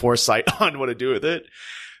little foresight on what to do with it.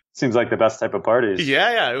 Seems like the best type of parties.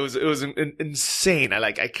 Yeah. It was insane.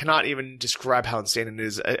 I cannot even describe how insane it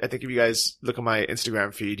is. I think if you guys look at my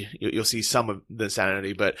Instagram feed, you'll see some of the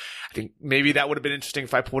insanity, but I think maybe that would have been interesting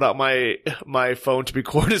if I pulled out my phone to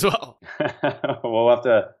record as well. We'll have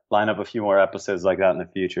to line up a few more episodes like that in the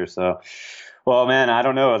future. So, well, man, I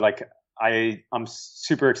don't know. Like I'm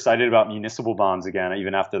super excited about municipal bonds again,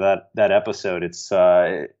 even after that episode. It's,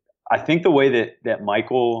 I think the way that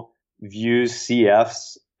Michael views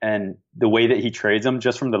CFs and the way that he trades them,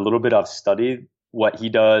 just from the little bit I've studied what he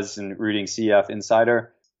does and reading CF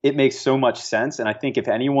Insider, it makes so much sense. And I think if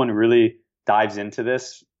anyone really dives into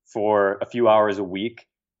this for a few hours a week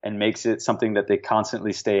and makes it something that they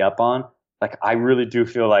constantly stay up on, like I really do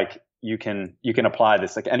feel like you can apply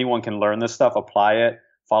this. Like anyone can learn this stuff, apply it,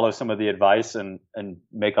 follow some of the advice, and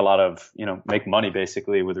make a lot of, make money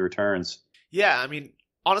basically with returns. Yeah, I mean,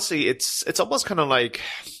 honestly, it's almost kind of like,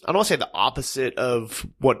 I don't want to say the opposite of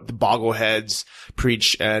what the boggleheads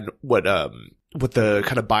preach and what the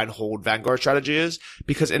kind of buy and hold Vanguard strategy is.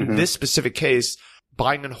 Because in this specific case,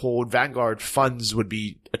 buying and hold Vanguard funds would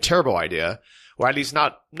be a terrible idea. Or at least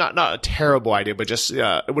not a terrible idea, but just,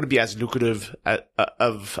 it wouldn't be as lucrative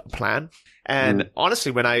of a plan. And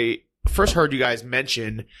honestly, when I first heard you guys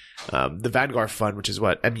mention, the Vanguard fund, which is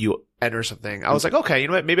what, MUN or something, I was like, okay, you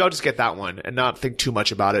know what? Maybe I'll just get that one and not think too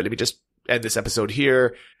much about it. Let me just end this episode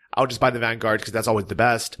here. I'll just buy the Vanguard because that's always the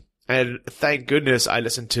best. And thank goodness I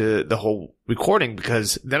listened to the whole recording,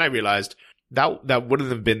 because then I realized that wouldn't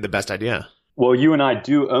have been the best idea. Well, you and I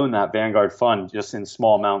do own that Vanguard fund just in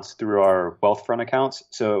small amounts through our Wealthfront accounts.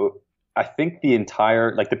 So I think the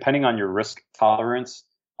entire, like depending on your risk tolerance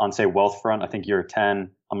on say Wealthfront, I think you're a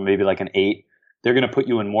 10, I'm maybe like an 8. They're going to put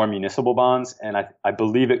you in more municipal bonds. And I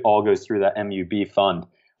believe it all goes through that MUB fund.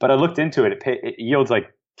 But I looked into it. It yields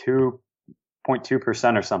like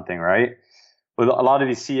 2.2% or something, right? With a lot of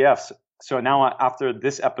these CFs. So now after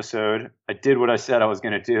this episode, I did what I said I was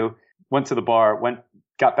going to do. Went to the bar,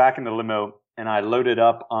 got back in the limo, and I loaded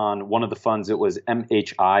up on one of the funds. It was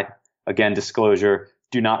MHI. Again, disclosure,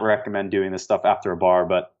 do not recommend doing this stuff after a bar,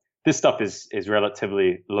 but this stuff is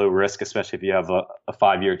relatively low risk, especially if you have a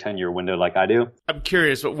 5-year, 10-year window like I do. I'm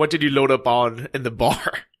curious, but what did you load up on in the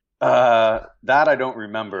bar? That I don't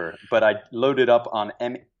remember, but I loaded up on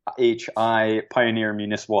MHI, Pioneer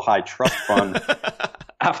Municipal High Trust Fund,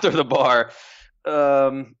 after the bar.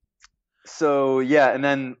 So yeah, and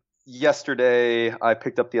then yesterday I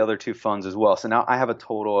picked up the other two funds as well. So now I have a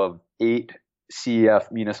total of 8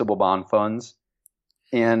 CEF municipal bond funds.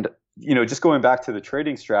 And, just going back to the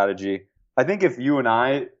trading strategy, I think if you and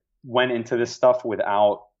I went into this stuff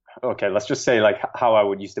without, okay, let's just say like how I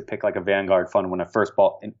would used to pick like a Vanguard fund when I first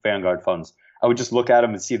bought Vanguard funds. I would just look at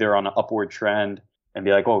them and see they're on an upward trend and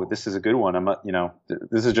be like, oh, this is a good one.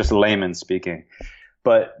 This is just a layman speaking.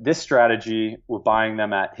 But this strategy, we're buying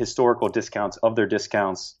them at historical discounts of their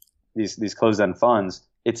discounts, these closed-end funds.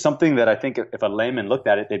 It's something that I think if a layman looked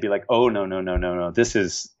at it, they'd be like, oh, no. This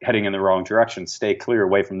is heading in the wrong direction. Stay clear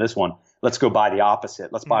away from this one. Let's go buy the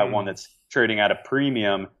opposite. Let's buy one that's trading at a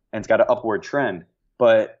premium and it's got an upward trend.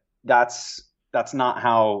 But that's not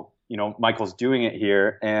how, Michael's doing it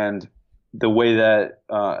here. And the way that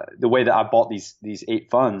I bought these 8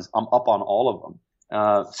 funds, I'm up on all of them.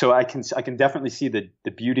 So I can definitely see the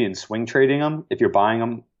beauty in swing trading them if you're buying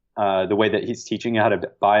them the way that he's teaching you how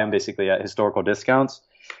to buy them, basically at historical discounts.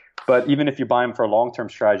 But even if you buy them for a long-term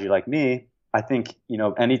strategy like me, I think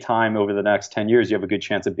any time over the next 10 years you have a good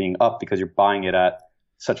chance of being up because you're buying it at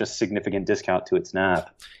such a significant discount to its NAV.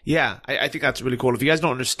 Yeah, I think that's really cool. If you guys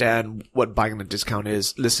don't understand what buying at a discount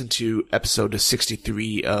is, listen to episode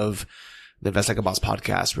 63 of the Invest Like a Boss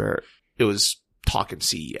podcast where it was talking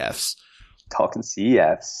CEFs. Talking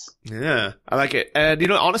CEFs. Yeah, I like it.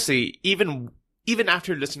 And, honestly, even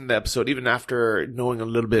after listening to the episode, even after knowing a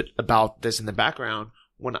little bit about this in the background,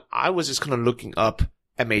 when I was just kind of looking up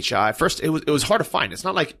MHI, first it was hard to find. It's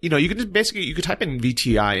not like, you can just basically, you could type in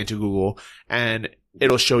VTI into Google and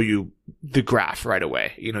it'll show you the graph right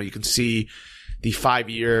away. You can see the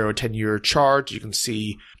 5-year or 10-year chart. You can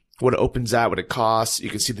see what it opens at, what it costs.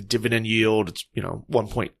 You can see the dividend yield. It's,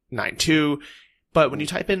 1.92. But when you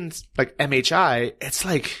type in like MHI, it's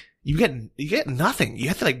like you get nothing. You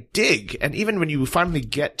have to like dig. And even when you finally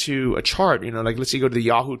get to a chart, like let's say you go to the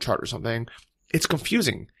Yahoo chart or something, it's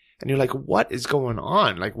confusing. And you're like, what is going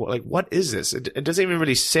on? Like what is this? It doesn't even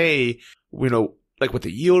really say, like what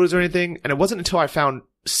the yield is or anything. And it wasn't until I found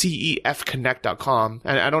cefconnect.com.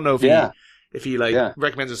 And I don't know if he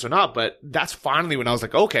recommends this or not, but that's finally when I was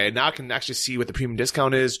like, okay, now I can actually see what the premium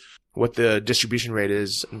discount is, what the distribution rate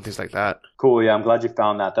is, and things like that. Cool. Yeah, I'm glad you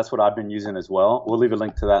found that. That's what I've been using as well. We'll leave a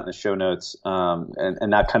link to that in the show notes.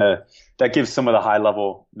 And that gives some of the high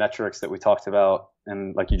level metrics that we talked about.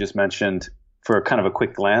 And like you just mentioned, for kind of a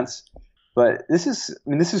quick glance. But this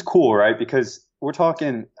is cool, right? Because we're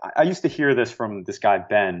talking, I used to hear this from this guy,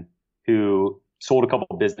 Ben, who sold a couple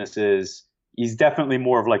of businesses. He's definitely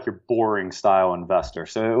more of like your boring style investor.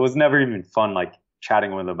 So it was never even fun, like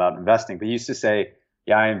chatting with him about investing. But he used to say,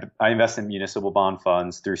 yeah, I invest in municipal bond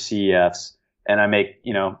funds through CEFs and I make,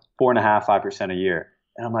 4.5%, 5% a year.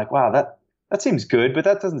 And I'm like, wow, that seems good, but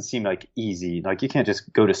that doesn't seem like easy. Like you can't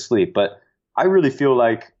just go to sleep. But I really feel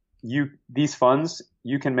like these funds,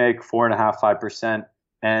 you can make 4.5%, 5%,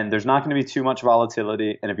 and there's not going to be too much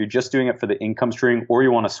volatility. And if you're just doing it for the income stream or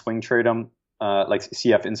you want to swing trade them, like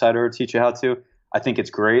CF Insider will teach you how to, I think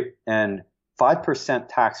it's great. And 5%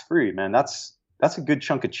 tax free, man, that's a good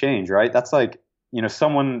chunk of change, right? That's like,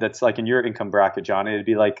 someone that's like in your income bracket, Johnny, it'd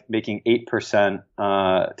be like making 8%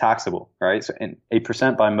 taxable, right? So, and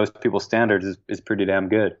 8% by most people's standards is pretty damn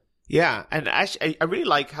good. Yeah. And actually, I really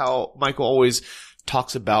like how Michael always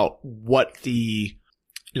talks about what the,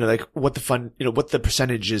 what the fund, what the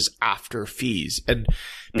percentage is after fees. And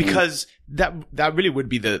because that really would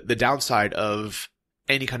be the downside of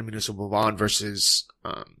any kind of municipal bond versus,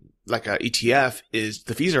 like a ETF is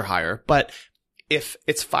the fees are higher. But if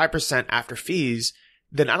it's 5% after fees,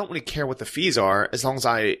 then I don't really care what the fees are as long as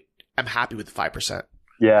I am happy with the 5%.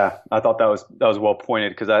 Yeah. I thought that was well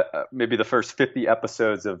pointed because maybe the first 50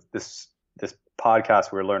 episodes of this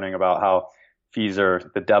podcast, we're learning about how fees are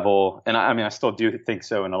the devil. And I still do think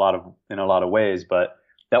so in a lot of ways, but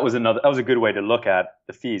that was a good way to look at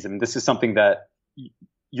the fees. I mean, this is something that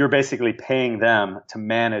you're basically paying them to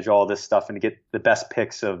manage all this stuff and to get the best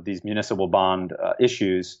picks of these municipal bond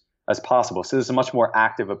issues as possible. So this is a much more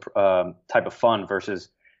active type of fund versus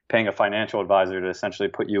paying a financial advisor to essentially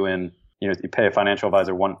put you in, you pay a financial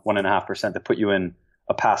advisor 1.5% to put you in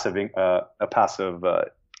a passive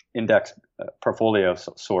index portfolio of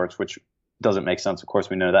sorts, which doesn't make sense. Of course,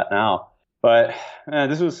 we know that now. But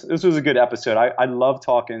this was a good episode. I love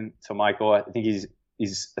talking to Michael. I think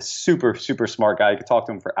he's a super, super smart guy. You could talk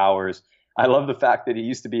to him for hours. I love the fact that he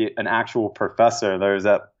used to be an actual professor. There's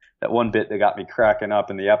that one bit that got me cracking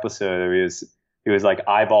up in the episode. He was like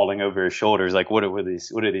eyeballing over his shoulders, like what are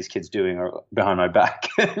these kids doing behind my back?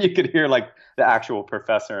 You could hear like the actual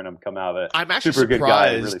professor in him come out of it. I'm actually super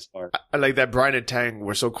surprised. Good guy, really smart. I like that Brian and Tang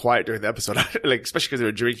were so quiet during the episode, like especially because they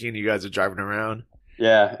were drinking and you guys are driving around.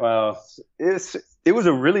 Yeah, well, it was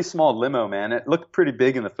a really small limo, man. It looked pretty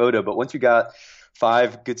big in the photo, but once you got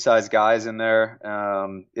five good-sized guys in there,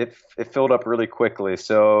 it filled up really quickly.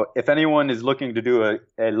 So if anyone is looking to do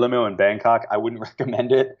a limo in Bangkok, I wouldn't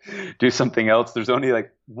recommend it. Do something else. There's only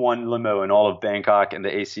like one limo in all of Bangkok, and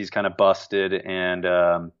the AC is kind of busted, and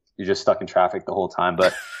you're just stuck in traffic the whole time.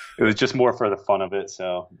 But it was just more for the fun of it.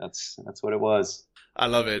 So that's what it was. I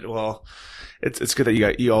love it. Well, it's good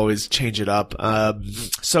that you always change it up.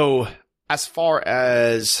 So as far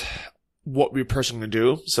as what we're personally gonna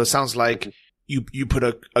do, so it sounds like you put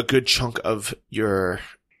a good chunk of your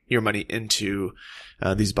money into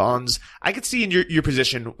these bonds. I could see in your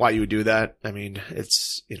position why you would do that. I mean,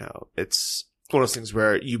 it's one of those things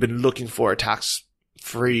where you've been looking for a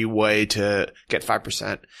tax-free way to get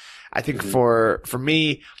 5%. I think for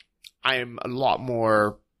me, I'm a lot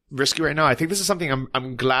more risky right now. I think this is something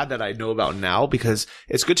I'm glad that I know about now, because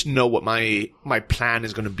it's good to know what my plan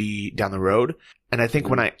is going to be down the road. And I think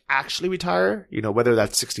when I actually retire, whether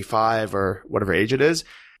that's 65 or whatever age it is,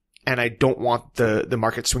 and I don't want the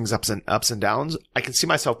market swings ups and downs, I can see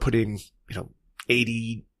myself putting,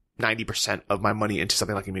 80, 90% of my money into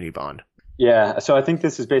something like a muni bond. Yeah, so I think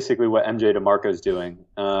this is basically what MJ DeMarco is doing,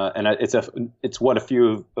 and it's what a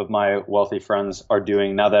few of my wealthy friends are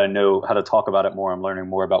doing. Now that I know how to talk about it more, I'm learning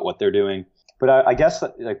more about what they're doing. But I guess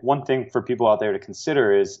that, like, one thing for people out there to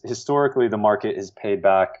consider is historically the market has paid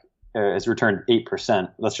back, has returned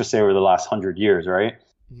 8%. Let's just say over the last 100 years, right?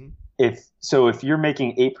 Mm-hmm. If you're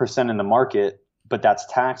making 8% in the market, but that's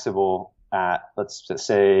taxable at, let's just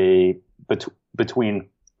say, between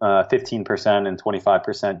 15% and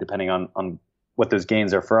 25%, depending on what those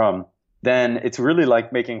gains are from, then it's really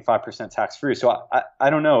like making 5% tax free. So I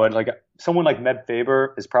don't know. Like someone like Med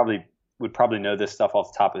Faber would probably know this stuff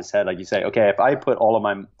off the top of his head. Like you say, okay, if I put all of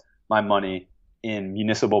my money in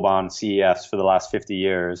municipal bond CEFs for the last 50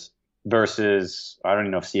 years versus, I don't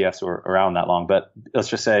even know if CEFs were around that long, but let's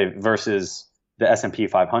just say versus the S&P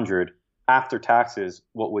 500, after taxes,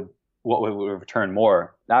 what would return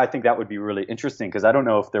more? Now, I think that would be really interesting, because I don't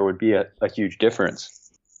know if there would be a huge difference.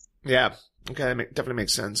 Yeah. Okay. That definitely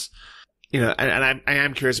makes sense. And I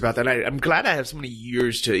am curious about that. I'm glad I have so many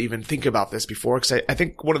years to even think about this before, because I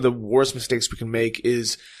think one of the worst mistakes we can make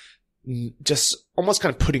is just almost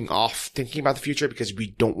kind of putting off thinking about the future because we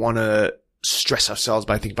don't want to stress ourselves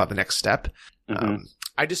by thinking about the next step. Mm-hmm.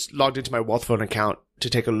 I just logged into my Wealth Phone account to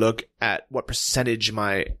take a look at what percentage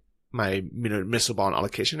my municipal bond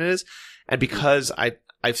allocation is. And because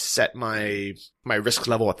I've set my risk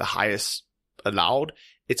level at the highest allowed,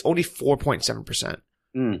 it's only 4.7%.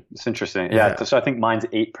 It's interesting. Yeah. So I think mine's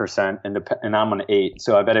 8% and I'm on 8.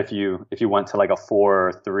 So I bet if you went to like a 4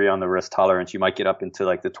 or 3 on the risk tolerance, you might get up into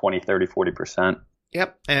like the 20, 30, 40%.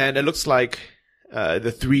 Yep. And it looks like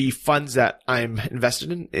the 3 funds that I'm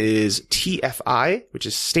invested in is TFI, which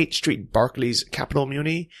is State Street Barclays Capital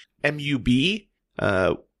Muni, MUB,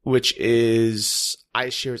 which is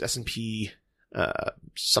iShares S&P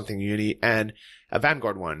something Muni, and a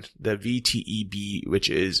Vanguard one, the VTEB, which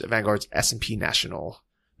is Vanguard's S&P National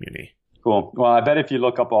Muni. Cool. Well, I bet if you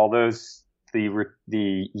look up all those,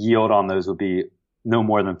 the yield on those would be no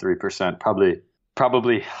more than 3%.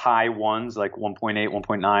 Probably high ones like 1.8,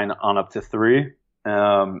 1.9 on up to 3.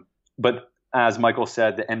 But as Michael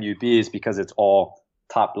said, the MUB is because it's all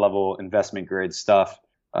top level investment grade stuff.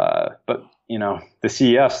 But the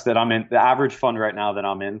CEFs that I'm in, the average fund right now that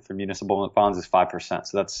I'm in for municipal bonds is 5%.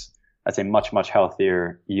 So that's a much, much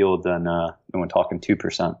healthier yield than when talking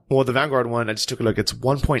 2%. Well, the Vanguard one, I just took a look. It's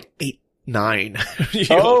 1.89.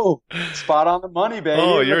 Oh, spot on the money, baby.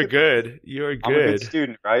 Oh, you're good. You're good. I'm a good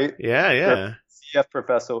student, right? Yeah. The CF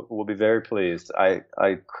professor will be very pleased. I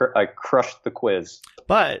crushed the quiz.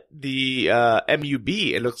 But the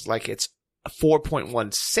MUB, it looks like it's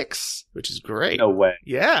 4.16, which is great. No way.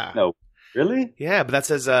 Yeah. No. Really? Yeah, but that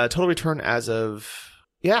says total return as of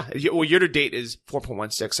well, year to date is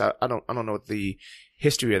 4.16. I don't know what the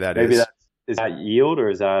history of that is. Maybe is that yield or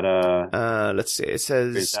is that let's see. It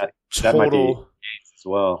says total. That might be gains as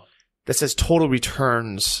well. That says total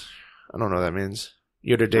returns. I don't know what that means.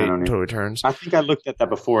 Year to date total returns. I think I looked at that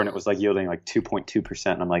before and it was like yielding like 2.2%.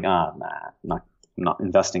 And I'm like, nah, I'm not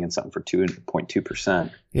investing in something for 2.2%.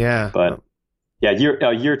 Yeah, but. Yeah,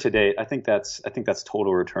 year to date, I think that's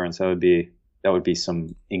total return. So that would be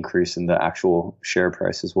some increase in the actual share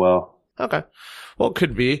price as well. Okay, well, it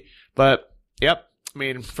could be, but yep. I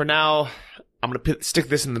mean, for now, I'm gonna stick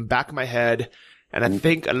this in the back of my head, and I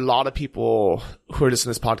think a lot of people who are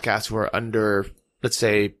listening to this podcast who are under, let's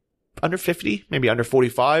say, under 50, maybe under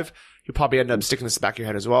 45, you probably end up sticking this in the back of your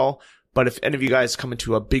head as well. But if any of you guys come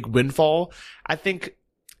into a big windfall, I think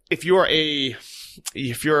if you're a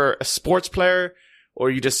if you're a sports player or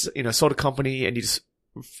you just, sold a company and you just,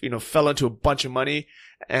 fell into a bunch of money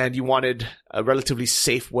and you wanted a relatively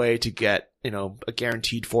safe way to get, a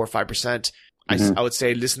guaranteed 4 or 5%, I would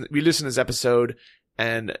say listen to this episode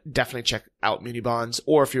and definitely check out muni bonds.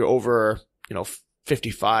 Or if you're over,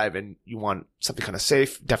 55 and you want something kind of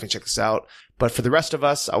safe, definitely check this out. But for the rest of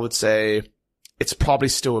us, I would say it's probably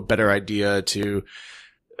still a better idea to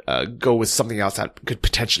go with something else that could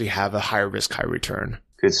potentially have a higher risk, higher return.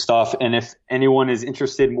 Good stuff. And if anyone is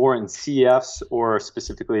interested more in CEFs or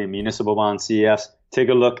specifically municipal bond CEFs, take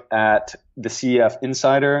a look at the CEF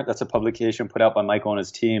Insider. That's a publication put out by Michael and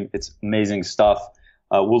his team. It's amazing stuff.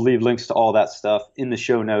 We'll leave links to all that stuff in the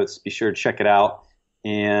show notes. Be sure to check it out.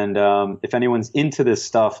 And if anyone's into this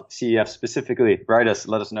stuff, CEF specifically, write us.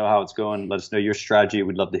 Let us know how it's going. Let us know your strategy.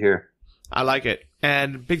 We'd love to hear. I like it.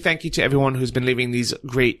 And big thank you to everyone who's been leaving these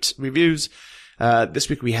great reviews. This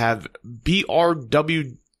week we have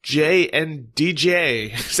BRWJ and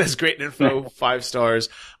DJ says great info, 5 stars.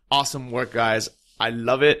 Awesome work, guys. I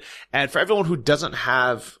love it. And for everyone who doesn't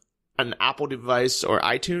have an Apple device or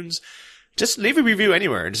iTunes, just leave a review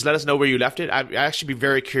anywhere and just let us know where you left it. I'd actually be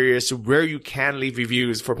very curious where you can leave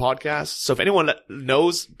reviews for podcasts. So if anyone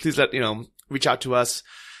knows, please reach out to us,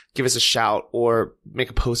 give us a shout, or make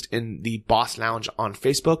a post in the Boss Lounge on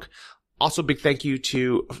Facebook. Also, big thank you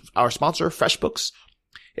to our sponsor, FreshBooks.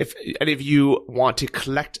 If any of you want to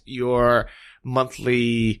collect your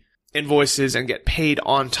monthly invoices and get paid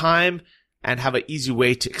on time and have an easy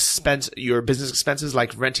way to expense your business expenses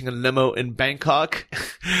like renting a limo in Bangkok,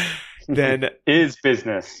 then it is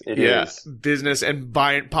business. It is business, and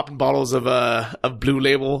popping bottles of Blue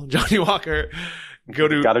Label Johnny Walker.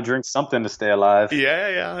 Got to drink something to stay alive.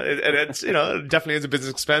 Yeah. And it's, it definitely is a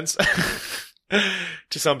business expense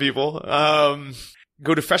to some people.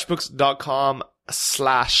 Go to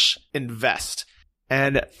freshbooks.com/invest.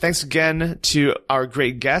 And thanks again to our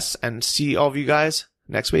great guests, and see all of you guys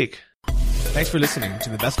next week. Thanks for listening to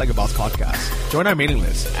the Invest Like a Boss podcast. Join our mailing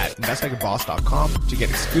list at investlikeaboss.com to get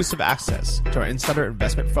exclusive access to our insider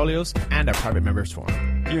investment folios and our private members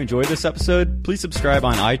forum. If you enjoyed this episode, please subscribe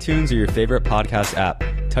on iTunes or your favorite podcast app.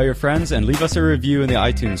 Tell your friends and leave us a review in the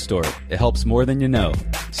iTunes store. It helps more than you know.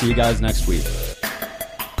 See you guys next week.